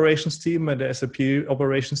SAP operations team, and the SAP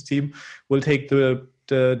operations team will take the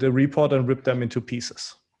report and rip them into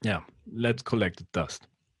pieces. Yeah, let's collect the dust.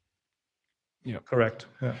 Yeah, correct.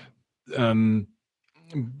 Yeah.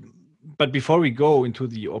 But before we go into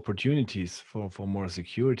the opportunities for more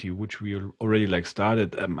security, which we already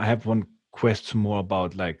started, I have one question more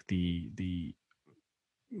about the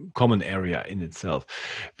common area in itself,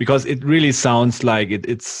 because it really sounds like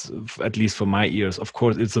it's, at least for my ears, of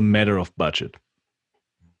course, it's a matter of budget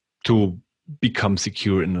to become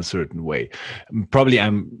secure in a certain way. Probably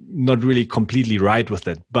I'm not really completely right with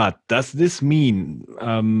that, but does this mean,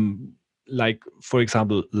 for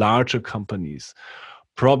example, larger companies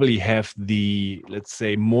probably have the, let's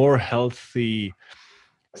say, more healthy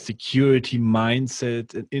security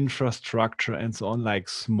mindset and infrastructure and so on, like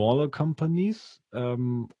smaller companies,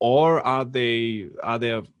 or are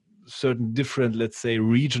there certain different, let's say,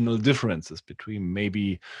 regional differences between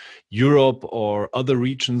maybe Europe or other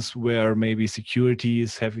regions where maybe security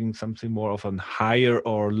is having something more of a higher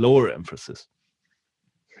or lower emphasis?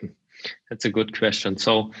 That's a good question.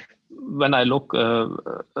 So when I look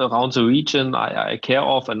around the region I care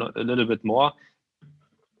of and a little bit more,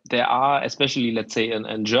 there are, especially, let's say,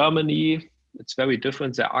 in Germany, it's very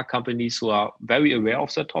different. There are companies who are very aware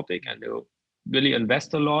of the topic and they really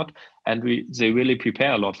invest a lot, and they really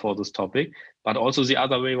prepare a lot for this topic, but also the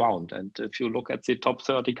other way around. And if you look at the top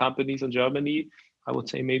 30 companies in Germany, I would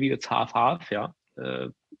say maybe it's half-half, yeah.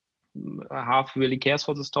 Half really cares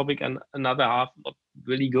for this topic and another half not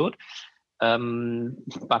really good.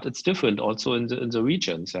 But it's different also in the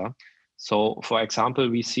regions, yeah. So, for example,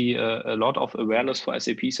 we see a lot of awareness for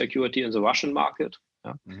SAP security in the Russian market.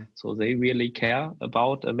 Yeah? So they really care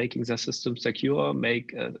about making their system secure,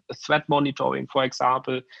 make a threat monitoring, for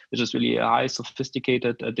example, which is really a high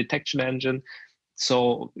sophisticated detection engine.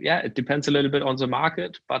 So, yeah, it depends a little bit on the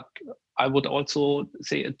market, but I would also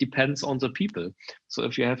say it depends on the people. So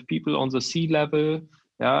if you have people on the C-level,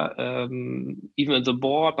 even in the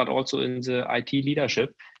board, but also in the IT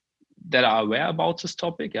leadership, that are aware about this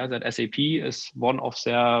topic, that SAP is one of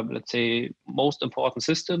their, let's say, most important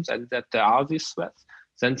systems and that there are these threats,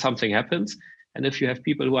 then something happens. And if you have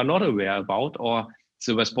people who are not aware about, or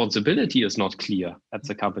the responsibility is not clear at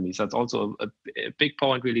the companies, that's also a big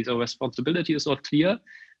point, really. The responsibility is not clear,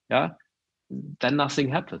 then nothing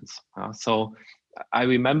happens. So I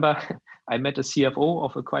remember I met a CFO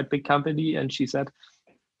of a quite big company, and she said,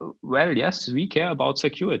 well, yes, we care about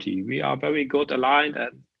security. We are very good aligned,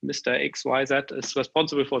 and Mr. XYZ is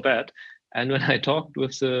responsible for that. And when I talked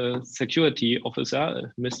with the security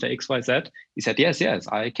officer, Mr. XYZ, he said, yes,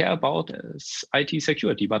 I care about IT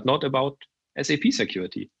security, but not about SAP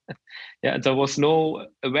security. And there was no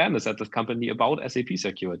awareness at the company about SAP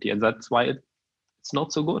security. And that's why it's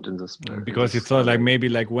not so good in this. Because you thought maybe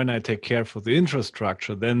when I take care for the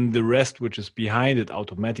infrastructure, then the rest which is behind it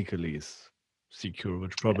automatically is secure,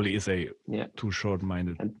 which probably is a too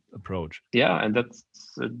short-minded approach. Yeah, and that's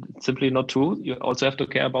simply not true. You also have to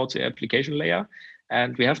care about the application layer.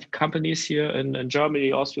 And we have companies here in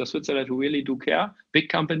Germany, Austria, Switzerland who really do care. Big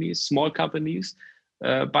companies, small companies.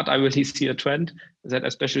 But I really see a trend that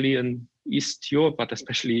especially in East Europe, but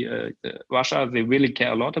especially Russia, they really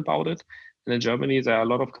care a lot about it. And in Germany, there are a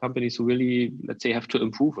lot of companies who really, let's say, have to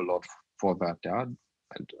improve a lot for that. Yeah,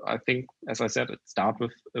 And I think, as I said, it starts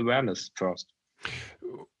with awareness first.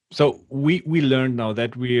 So we learned now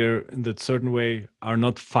that we're in that certain way are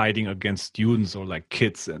not fighting against students or like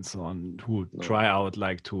kids and so on who try out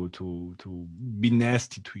like to be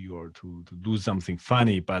nasty to you or to do something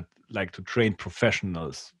funny, but like to train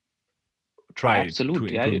professionals try to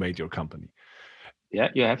implement your company. Yeah,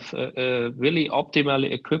 you have really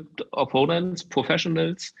optimally equipped opponents,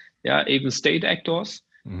 professionals, even state actors,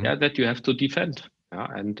 that you have to defend.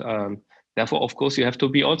 And therefore, of course, you have to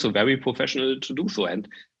be also very professional to do so. And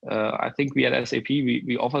I think we at SAP,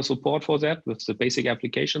 we offer support for that with the basic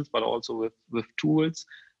applications, but also with tools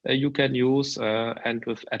you can use and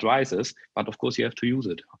with advices. But of course, you have to use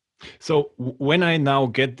it. So when I now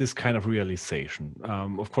get this kind of realization,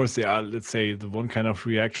 of course, there are, let's say, the one kind of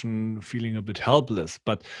reaction feeling a bit helpless.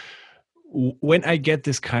 But when I get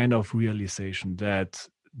this kind of realization that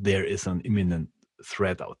there is an imminent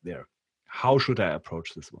threat out there, how should I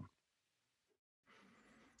approach this one?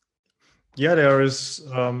 Yeah, there's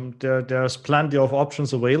plenty of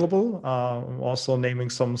options available. Also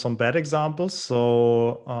naming some bad examples.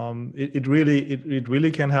 So it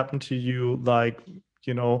really can happen to you, like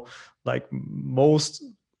most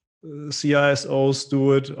CISOs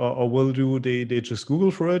do it or will do. They just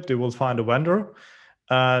Google for it. They will find a vendor,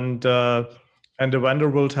 and the vendor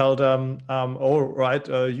will tell them, "Oh, right,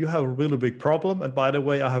 you have a really big problem, and by the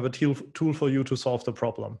way, I have a tool for you to solve the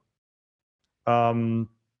problem."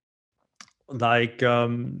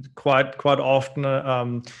 Quite often,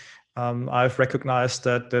 I've recognized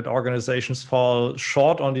that organizations fall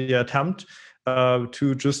short on the attempt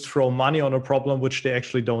to just throw money on a problem which they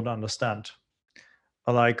actually don't understand,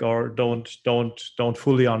 or don't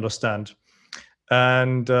fully understand.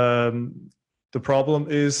 And the problem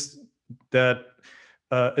is that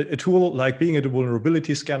a tool like being a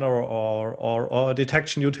vulnerability scanner or a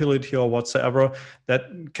detection utility or whatsoever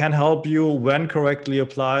that can help you when correctly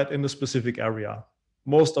applied in a specific area.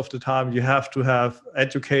 Most of the time, you have to have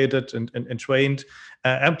educated and trained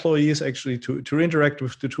employees actually to interact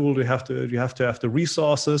with the tool. You have to have the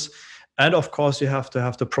resources, and of course, you have to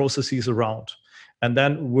have the processes around. And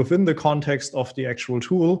then within the context of the actual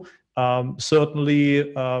tool,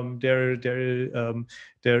 certainly there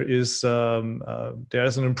is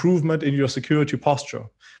an improvement in your security posture.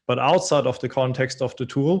 But outside of the context of the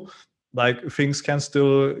tool, like things can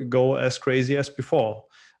still go as crazy as before.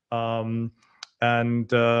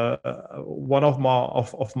 And one of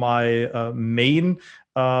my main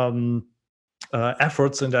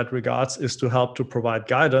efforts in that regards is to help to provide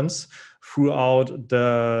guidance throughout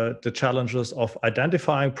the challenges of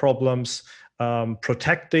identifying problems,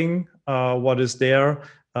 protecting what is there,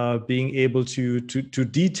 being able to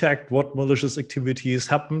detect what malicious activities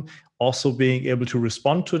happen, also being able to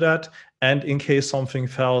respond to that, and in case something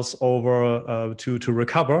falls over, to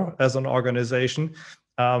recover as an organization.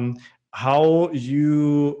 How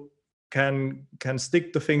you can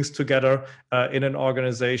stick the things together in an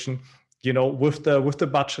organization, with the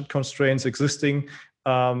budget constraints existing,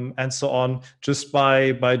 and so on, just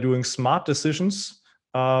by doing smart decisions.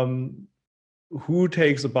 Who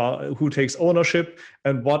takes ownership,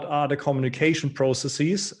 and what are the communication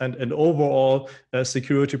processes and overall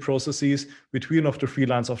security processes between of the three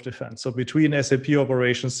lines of defense. So between SAP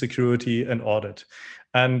operations, security, and audit.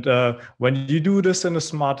 And when you do this in a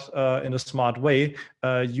smart way,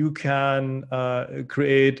 you can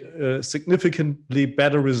create significantly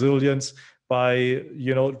better resilience by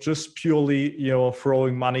just purely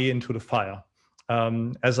throwing money into the fire,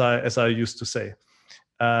 as I used to say.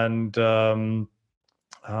 And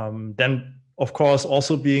then, of course,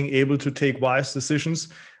 also being able to take wise decisions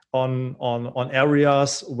on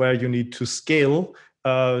areas where you need to scale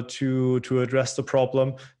to address the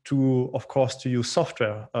problem, of course, to use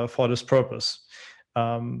software for this purpose.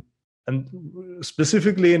 And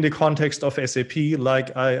specifically in the context of SAP,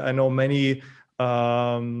 like I know many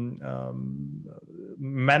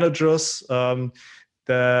managers,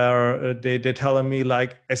 they're telling me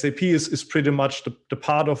like SAP is pretty much the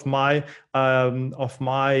part of my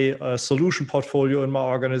solution portfolio in my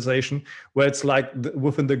organization where it's like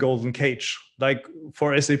within the golden cage. Like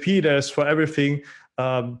for SAP, there's for everything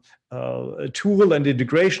a tool and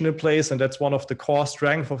integration in place, and that's one of the core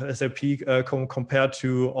strengths of SAP compared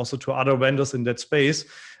to other vendors in that space.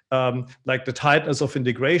 Like the tightness of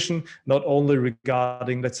integration, not only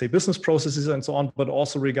regarding, let's say, business processes and so on, but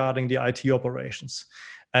also regarding the IT operations.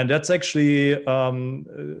 And that's actually,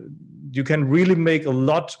 you can really make a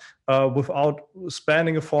lot without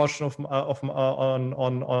spending a fortune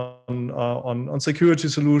on security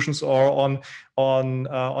solutions or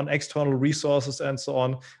on external resources and so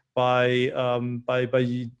on. by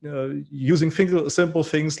using simple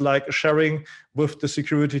things like sharing with the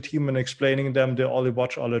security team and explaining them the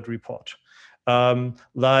OliWatch OLED report.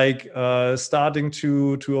 Starting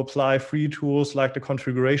to apply free tools like the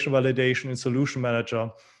configuration validation in Solution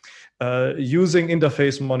Manager, using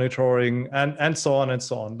interface monitoring, and so on and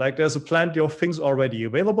so on. Like, there's plenty of things already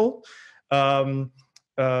available.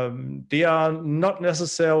 They are not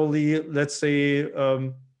necessarily, let's say,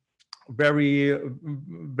 very,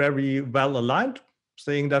 very well aligned,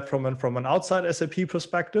 saying that from an outside SAP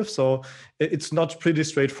perspective. So it's not pretty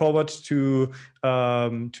straightforward to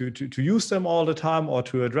use them all the time or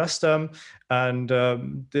to address them. And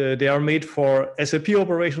they are made for SAP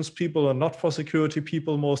operations people and not for security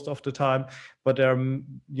people most of the time. But there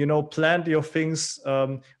are, plenty of things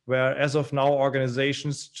where, as of now,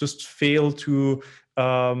 organizations just fail to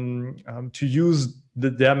use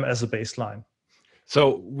them as a baseline.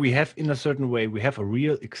 So we have, in a certain way, we have a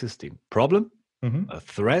real existing problem, a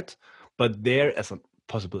threat, but there, as a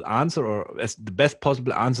possible answer, or as the best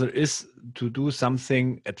possible answer, is to do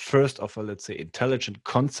something at first of a, let's say, intelligent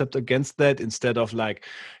concept against that, instead of like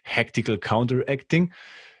hectical counteracting.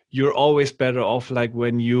 You're always better off like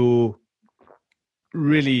when you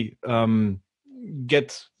really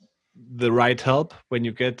get the right help, when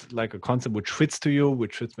you get like a concept which fits to you,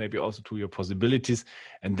 which fits maybe also to your possibilities,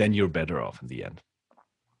 and then you're better off in the end.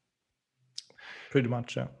 Pretty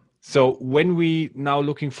much, yeah. So when we now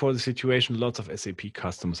looking for the situation lots of SAP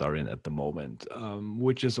customers are in at the moment,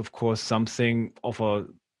 which is of course something of a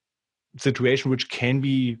situation which can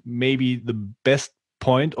be maybe the best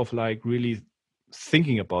point of like really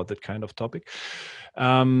thinking about that kind of topic.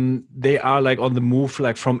 They are like on the move,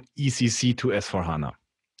 like from ECC to S/4HANA.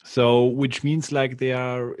 So, which means like they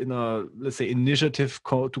are in a, let's say, initiative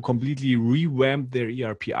to completely revamp their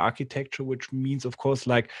ERP architecture, which means, of course,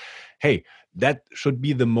 like, hey, that should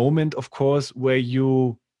be the moment, of course, where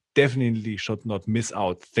you definitely should not miss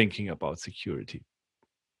out thinking about security.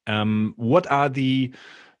 What are the,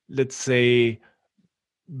 let's say,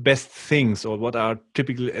 best things, or what are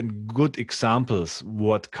typical and good examples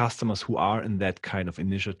what customers who are in that kind of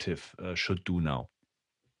initiative should do now?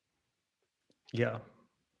 Yeah.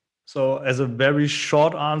 So as a very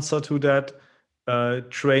short answer to that,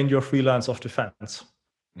 train your freelance of defense.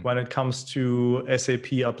 When it comes to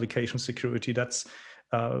SAP application security, that's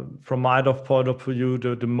from my point of view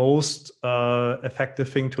the most effective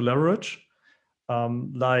thing to leverage.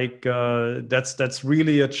 That's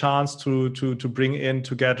really a chance to bring in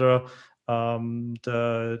together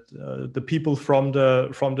the people from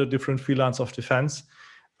the different freelance of defense.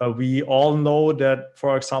 We all know that,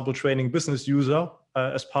 for example, training business user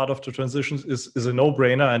as part of the transitions is a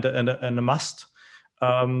no-brainer and a must.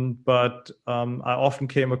 But I often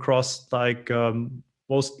came across like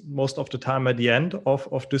most of the time at the end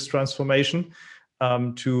of this transformation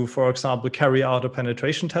to, for example, carry out a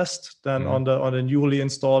penetration test then on the newly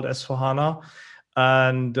installed S/4HANA,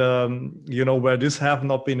 and where this have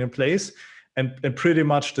not been in place, and pretty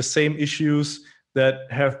much the same issues that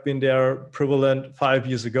have been there prevalent 5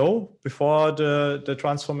 years ago before the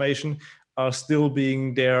transformation are still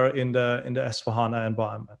being there in the S/4HANA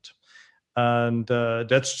environment. And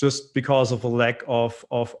that's just because of a lack of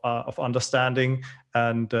understanding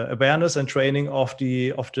and awareness and training of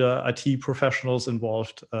the IT professionals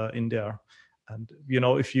involved in there. And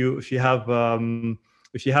if you have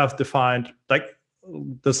defined, like,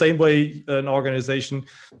 the same way an organization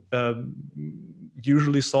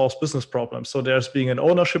usually solves business problems. So there's being an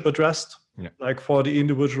ownership addressed, like for the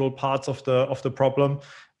individual parts of the problem.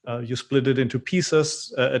 You split it into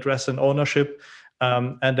pieces, address an ownership,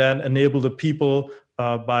 and then enable the people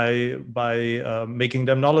by making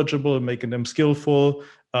them knowledgeable, making them skillful,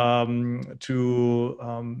 to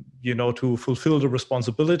fulfill the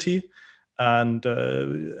responsibility. And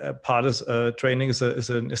training is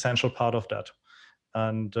an essential part of that.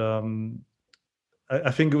 And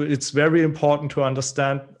I think it's very important to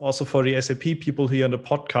understand also for the SAP people here in the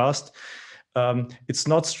podcast. It's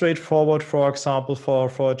not straightforward, for example,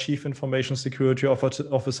 for a chief information security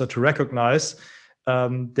officer to recognize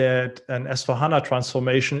that an S/4HANA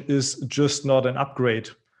transformation is just not an upgrade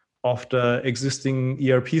of the existing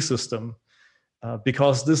ERP system,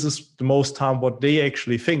 because this is the most time what they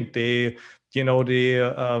actually think. They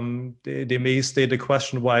may state the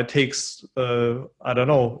question why it takes 2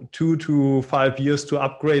 to 5 years to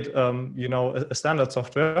upgrade a standard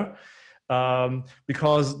software,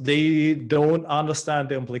 because they don't understand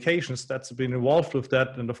the implications that's been involved with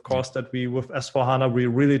that. And of course, that we with S/4HANA, we're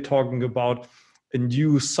really talking about a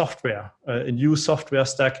new software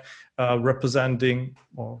stack representing,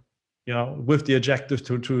 or with the objective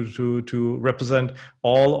to represent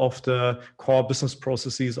all of the core business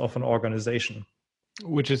processes of an organization.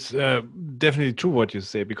 Which is definitely true what you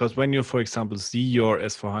say, because when you, for example, see your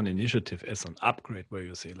S4HANA initiative as an upgrade, where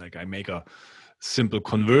you say, like, I make a simple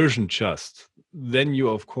conversion just, then you,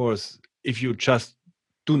 of course, if you just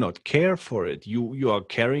do not care for it, you are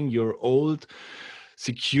carrying your old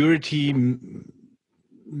security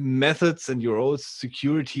methods and your old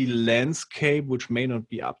security landscape, which may not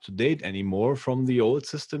be up to date anymore, from the old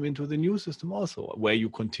system into the new system also, where you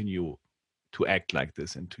continue to act like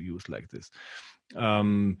this and to use like this.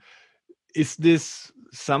 Is this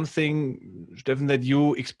something, Steffen, that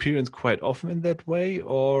you experience quite often in that way,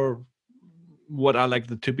 or what are like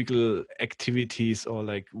the typical activities, or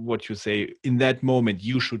like what you say in that moment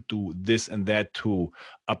you should do this and that to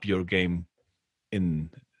up your game in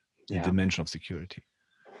the dimension of security?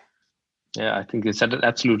 Yeah, I think you said it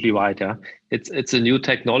absolutely right. Yeah, it's a new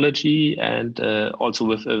technology, and also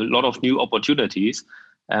with a lot of new opportunities.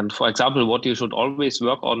 And for example, what you should always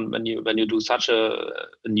work on when you do such a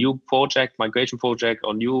new project, migration project,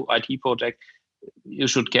 or new IT project, you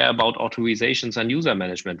should care about authorizations and user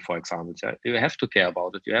management, for example. You have to care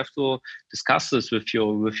about it. You have to discuss this with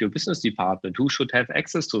your business department. Who should have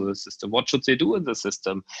access to the system? What should they do in the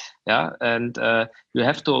system? Yeah, and you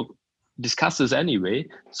have to discuss this anyway.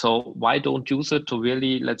 So why don't use it to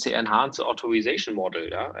really, let's say, enhance the authorization model,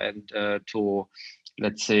 and to,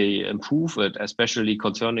 let's say, improve it, especially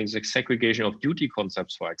concerning the segregation of duty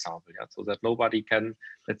concepts, for example, so that nobody can,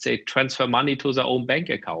 let's say, transfer money to their own bank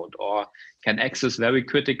account or can access very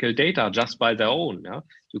critical data just by their own.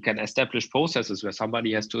 You can establish processes where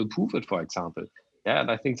somebody has to approve it, for example. And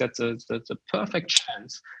I think that's a perfect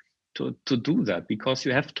chance to do that, because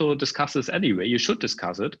you have to discuss this anyway. You should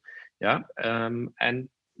discuss it, and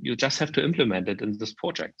you just have to implement it in this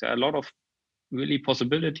project. There are a lot of really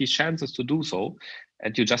possibilities, chances to do so,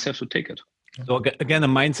 and you just have to take it. So again, a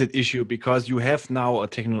mindset issue, because you have now a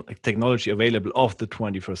technology available of the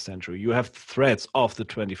 21st century. You have threats of the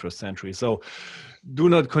 21st century. So do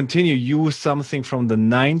not continue use something from the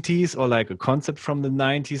 90s or like a concept from the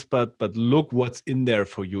 90s, but look what's in there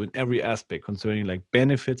for you in every aspect concerning like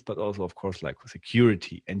benefits, but also, of course, like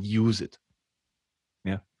security, and use it.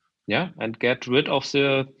 Yeah, and get rid of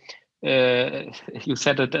the you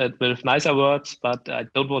said it with nicer words, but I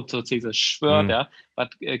don't want to say the word, but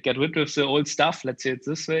get rid of the old stuff, let's say it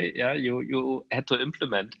this way. You had to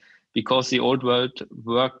implement, because the old world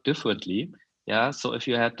worked differently. So if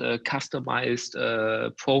you had customized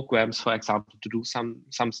programs, for example, to do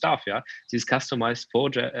some stuff, these customized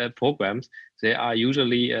programs, they are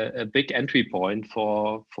usually a big entry point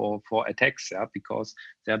for attacks, because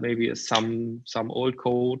there maybe is some old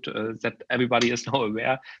code that everybody is now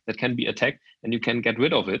aware that can be attacked, and you can get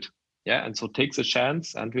rid of it. And so take the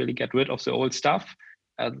chance and really get rid of the old stuff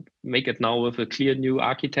and make it now with a clear new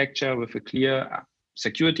architecture, with a clear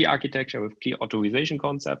security architecture, with clear authorization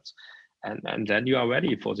concepts. And then you are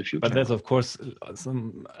ready for the future. But there's, of course,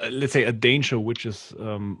 some, let's say, a danger which is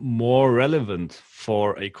more relevant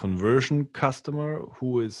for a conversion customer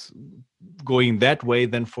who is going that way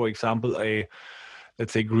than, for example,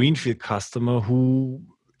 let's say, greenfield customer who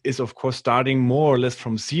is, of course, starting more or less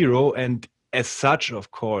from zero, and as such,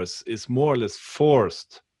 of course, is more or less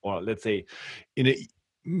forced, or let's say,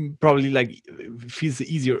 probably like feels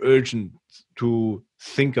easier urgent to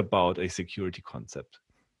think about a security concept.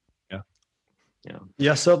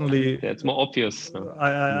 Yeah, certainly. It's more obvious.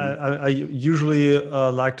 I usually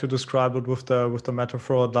like to describe it with the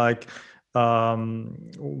metaphor like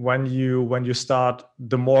when you start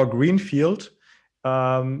the more greenfield,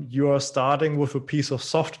 you are starting with a piece of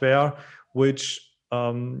software which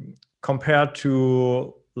compared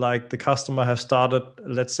to like the customer has started,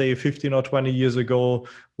 let's say 15 or 20 years ago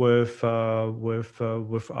with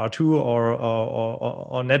R2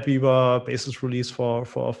 or NetWeaver basis release for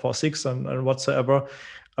 6 and whatsoever,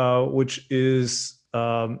 which is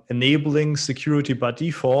enabling security by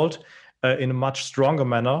default in a much stronger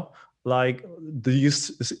manner, like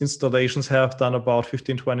these installations have done about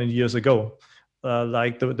 15, 20 years ago.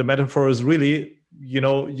 Like the metaphor is really,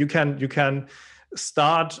 you can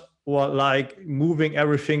start or like moving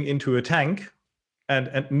everything into a tank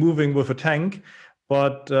and moving with a tank.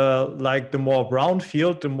 But like the more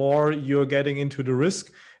brownfield, the more you're getting into the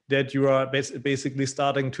risk that you are basically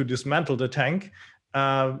starting to dismantle the tank,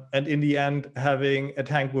 and in the end having a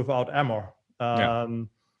tank without ammo.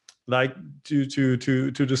 Like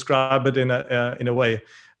to describe it in a way.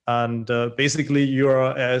 And basically,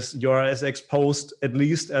 you're as exposed, at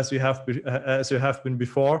least as you have been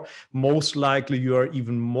before. Most likely, you are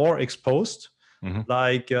even more exposed.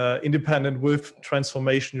 like independent with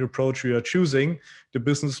transformation approach you are choosing, the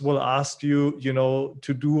business will ask you,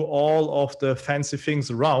 to do all of the fancy things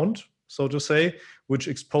around, so to say, which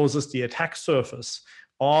exposes the attack surface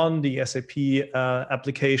on the SAP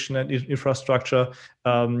application and infrastructure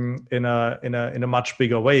in a much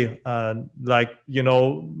bigger way.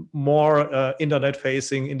 More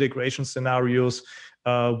internet-facing integration scenarios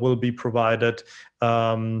will be provided.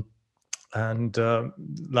 The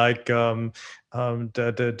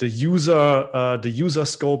user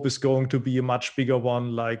scope is going to be a much bigger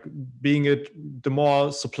one, like being it the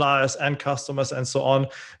more suppliers and customers and so on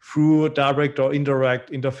through direct or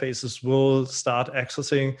indirect interfaces will start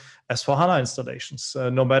accessing S/4HANA installations,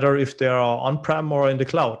 no matter if they are on-prem or in the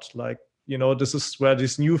cloud. This is where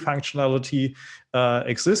this new functionality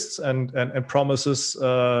exists and promises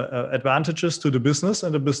advantages to the business,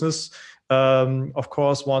 and the business of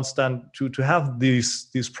course wants then to have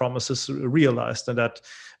these promises realized, and that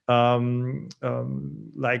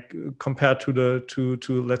compared to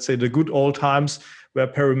let's say the good old times where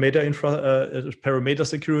perimeter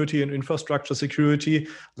security and infrastructure security,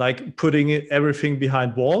 like putting everything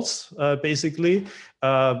behind walls, basically,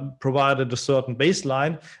 provided a certain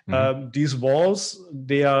baseline. These walls,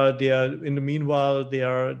 they are in the meanwhile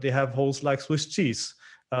they have holes like Swiss cheese.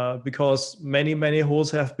 Because many holes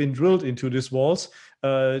have been drilled into these walls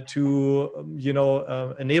to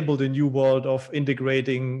enable the new world of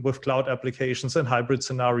integrating with cloud applications and hybrid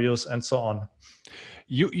scenarios and so on.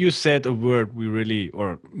 You said a word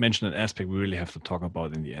or mentioned an aspect we really have to talk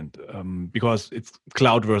about in the end, because it's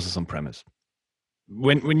cloud versus on-premise.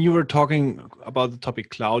 When you were talking about the topic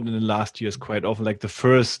cloud in the last years, quite often, like the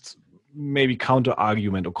first maybe counter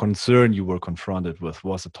argument or concern you were confronted with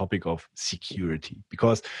was the topic of security,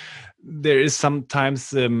 because there is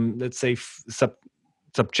sometimes, let's say,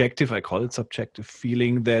 subjective, I call it subjective,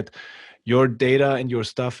 feeling that your data and your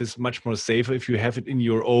stuff is much more safer if you have it in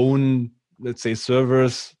your own, let's say,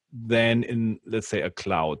 servers than in, let's say, a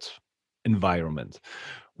cloud environment.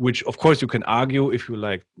 Which, of course, you can argue if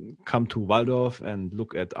you come to Walldorf and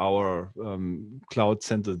look at our cloud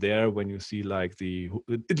center there. When you see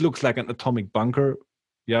it looks like an atomic bunker.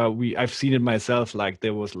 Yeah, I've seen it myself.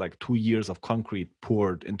 There was 2 years of concrete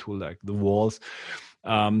poured into the walls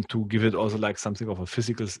to give it also something of a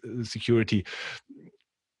physical security.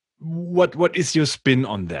 What is your spin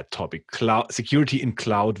on that topic? Cloud security in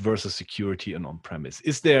cloud versus security in on-premise.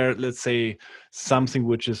 Is there, let's say, something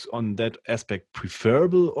which is on that aspect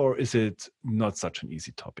preferable, or is it not such an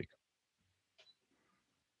easy topic?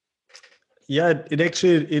 Yeah,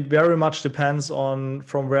 it very much depends on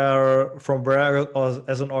from where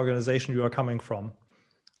as an organization you are coming from.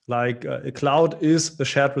 A cloud is a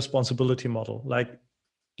shared responsibility model.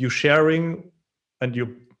 You sharing and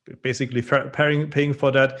you basically paying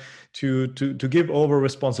for that to give over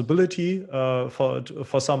responsibility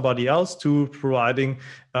for somebody else to providing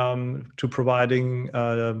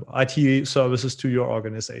IT services to your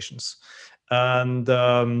organizations. And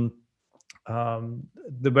the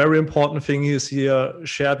very important thing is here,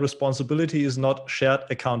 shared responsibility is not shared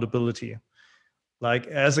accountability.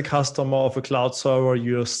 As a customer of a cloud server,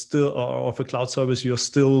 you're still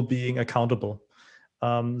being accountable.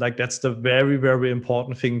 That's the very, very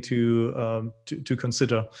important thing to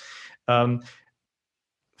consider.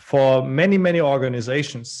 For many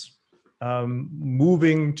organizations,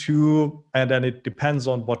 moving to, and then it depends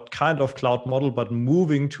on what kind of cloud model, but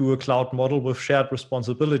moving to a cloud model with shared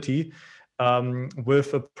responsibility,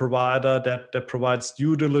 with a provider that provides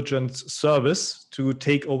due diligence service to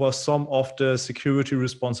take over some of the security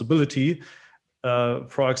responsibility,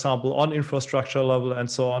 for example, on infrastructure level and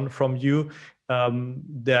so on from you,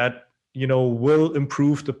 that will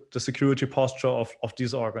improve the security posture of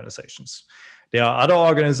these organizations. There are other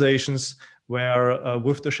organizations where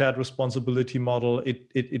with the shared responsibility model,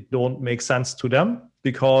 it don't make sense to them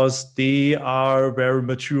because they are very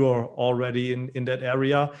mature already in that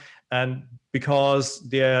area, and because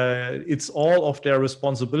it's all of their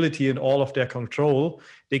responsibility and all of their control,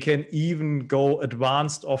 they can even go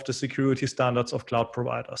advanced of the security standards of cloud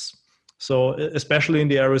providers. So especially in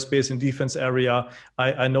the aerospace and defense area,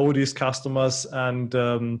 I know these customers, and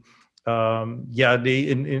they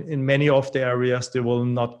in many of the areas they will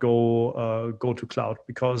not go to cloud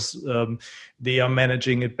because they are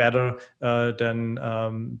managing it better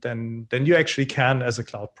than you actually can as a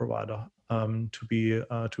cloud provider. To be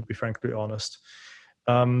frankly honest,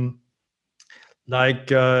 but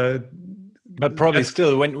probably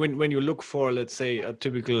still, when you look for, let's say, a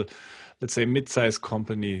typical, let's say, mid-sized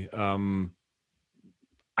company,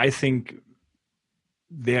 I think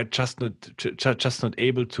they are just not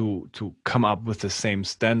able to come up with the same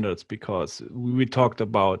standards, because we talked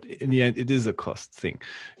about, in the end, it is a cost thing.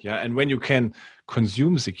 Yeah, and when you can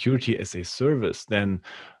consume security as a service, then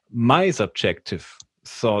my subjective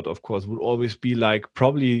thought, of course, would always be like,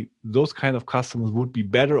 probably those kind of customers would be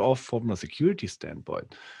better off from a security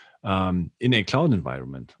standpoint in a cloud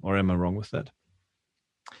environment. Or am I wrong with that?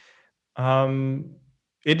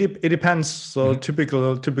 It depends. So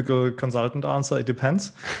typical consultant answer, it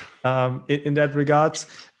depends. In that regards,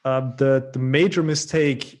 the major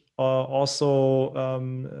mistake also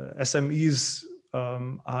SMEs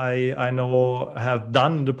I know have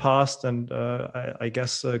done in the past, and I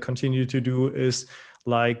guess continue to do, is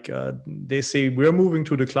like they say we're moving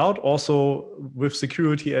to the cloud, also with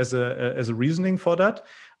security as a reasoning for that.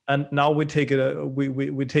 And now we take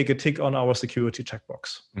we take a tick on our security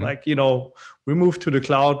checkbox. Like, we moved to the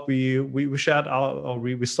cloud. We shared out, or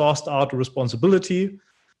we sourced out the responsibility.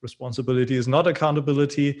 Responsibility is not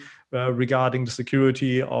accountability regarding the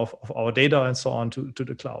security of our data and so on to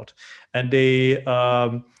the cloud. And they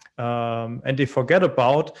forget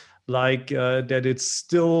about that it's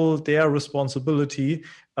still their responsibility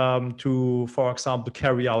to, for example,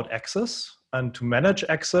 carry out access and to manage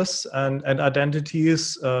access and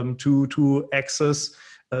identities, to access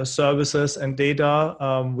services and data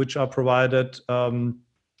which are provided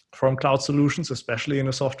from cloud solutions, especially in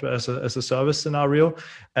a software as a service scenario.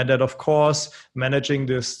 And that, of course, managing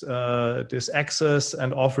this access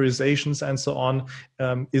and authorizations and so on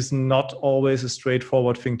is not always a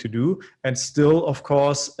straightforward thing to do. And still, of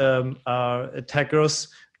course, attackers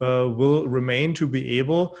will remain to be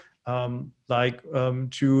able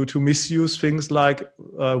to misuse things like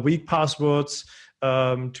weak passwords,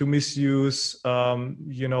 to misuse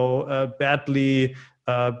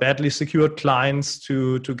badly secured clients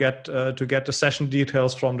to get the session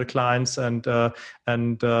details from the clients and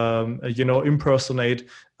impersonate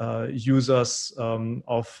users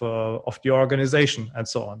of the organization and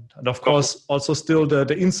so on. And of course, also still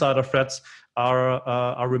the insider threats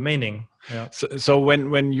are remaining. Yeah. So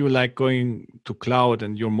when you like going to cloud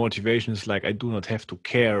and your motivation is like, I do not have to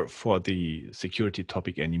care for the security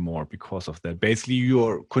topic anymore because of that. Basically,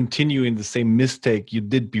 you're continuing the same mistake you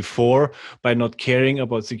did before by not caring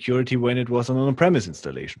about security when it was an on-premise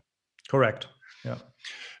installation. Correct. Yeah.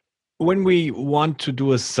 When we want to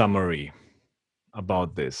do a summary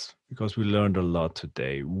about this, because we learned a lot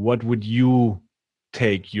today, what would you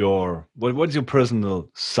take what's your personal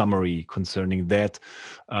summary concerning that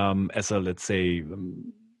as a, let's say,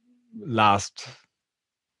 last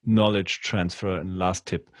knowledge transfer and last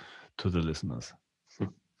tip to the listeners?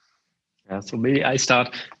 Yeah, so maybe I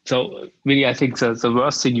start. So really, I think the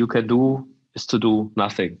worst thing you can do is to do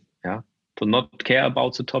nothing. Yeah, to not care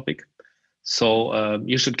about the topic. So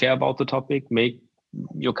you should care about the topic. Make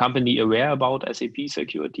your company aware about SAP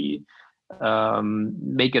security.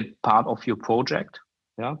 Make it part of your project.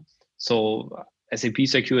 Yeah. So SAP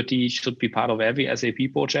security should be part of every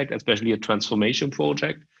SAP project, especially a transformation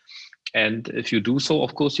project. And if you do so,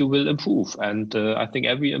 of course, you will improve. And I think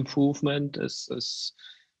every improvement is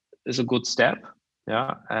a good step.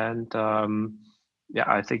 Yeah. And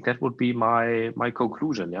I think that would be my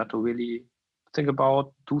conclusion. Yeah. To really think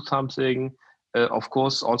about, do something. Of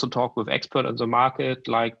course, also talk with experts in the market,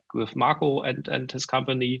 like with Marco and his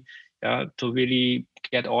company, to really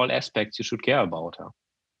get all aspects you should care about.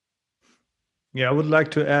 Yeah, I would like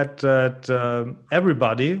to add that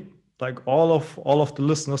everybody, like all of the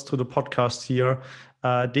listeners to the podcast here,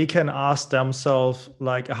 they can ask themselves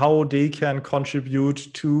like how they can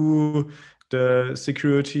contribute to the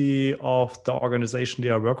security of the organization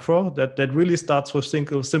they work for. That really starts with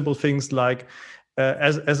simple things like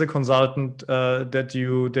as a consultant that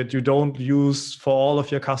you don't use for all of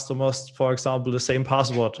your customers, for example, the same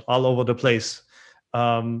password all over the place.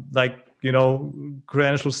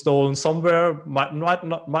 Credentials stolen somewhere might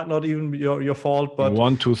not even be your fault, but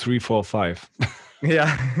 1, 2, 3, 4, 5.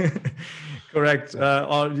 Yeah, correct.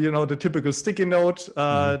 Or the typical sticky note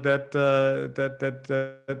that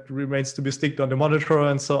remains to be sticked on the monitor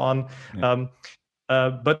and so on. Yeah.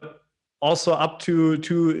 But also up to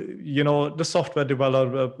the software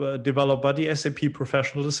developer, the SAP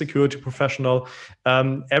professional, the security professional.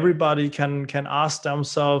 Everybody can ask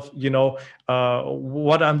themselves,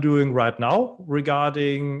 what I'm doing right now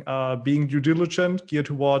regarding being due diligent, geared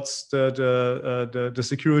towards the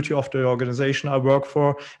security of the organization I work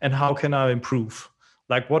for, and how can I improve?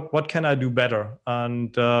 Like what can I do better?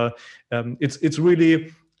 And it's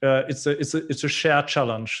really it's a shared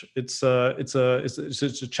challenge. It's a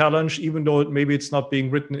challenge, even though maybe it's not being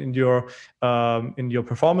written in your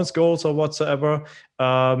performance goals or whatsoever.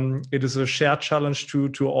 It is a shared challenge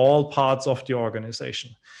to all parts of the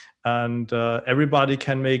organization, and everybody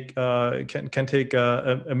can make can take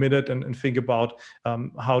a minute and think about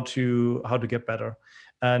how to get better.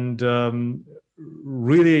 And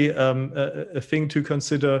really a thing to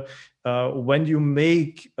consider when you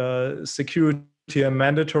make security a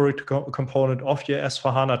mandatory component of your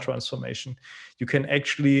S/4HANA transformation, you can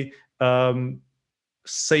actually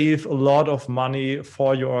save a lot of money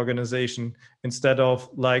for your organization, instead of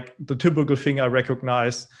like the typical thing I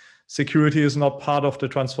recognize: security is not part of the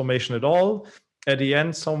transformation at all. At the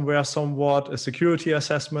end, somewhat, a security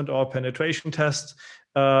assessment or penetration test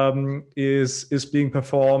is being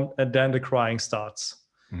performed, and then the crying starts.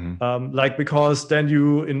 Because then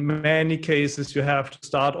you, in many cases, you have to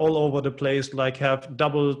start all over the place, like have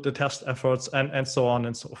double the test efforts and so on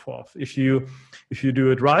and so forth. If you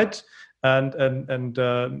do it right and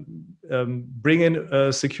bring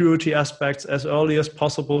in security aspects as early as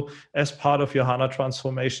possible as part of your HANA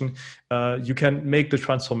transformation, you can make the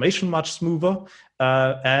transformation much smoother,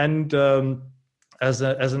 and as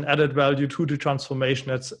an added value to the transformation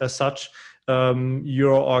as such,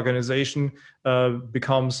 your organization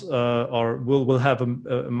becomes or will have a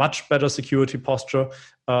much better security posture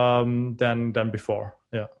than before.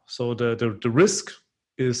 Yeah. So the risk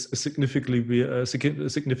is significantly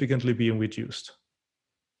being reduced.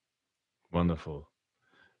 Wonderful.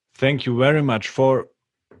 Thank you very much for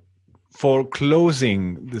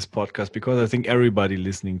closing this podcast, because I think everybody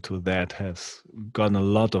listening to that has gotten a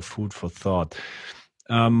lot of food for thought.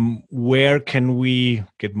 Where can we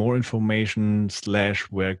get more information /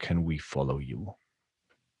 where can we follow you?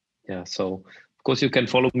 Yeah, so of course you can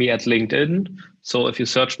follow me at LinkedIn. So if you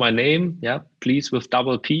search my name, please, with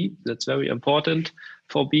double P, that's very important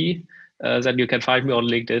for me. Then you can find me on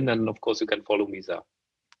LinkedIn, and of course you can follow me there.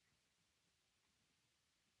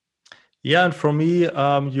 Yeah, and for me,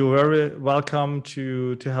 you're very welcome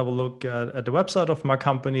to have a look at the website of my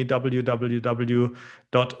company,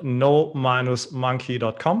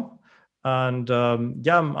 www.no-monkey.com. And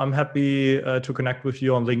I'm happy to connect with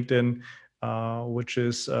you on LinkedIn, which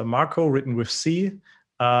is Marco, written with C,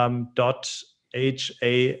 .HAMMEL.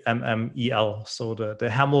 So the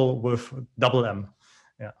Hamel with double M.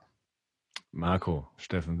 Yeah. Marco,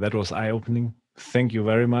 Steffen, that was eye-opening. Thank you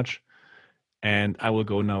very much. And I will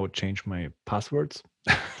go now change my passwords.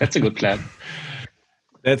 That's a good plan.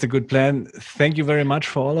 That's a good plan. Thank you very much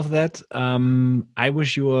for all of that. I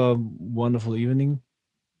wish you a wonderful evening.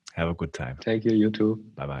 Have a good time. Thank you, you too.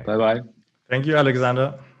 Bye-bye. Bye-bye. Thank you,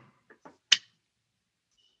 Alexander.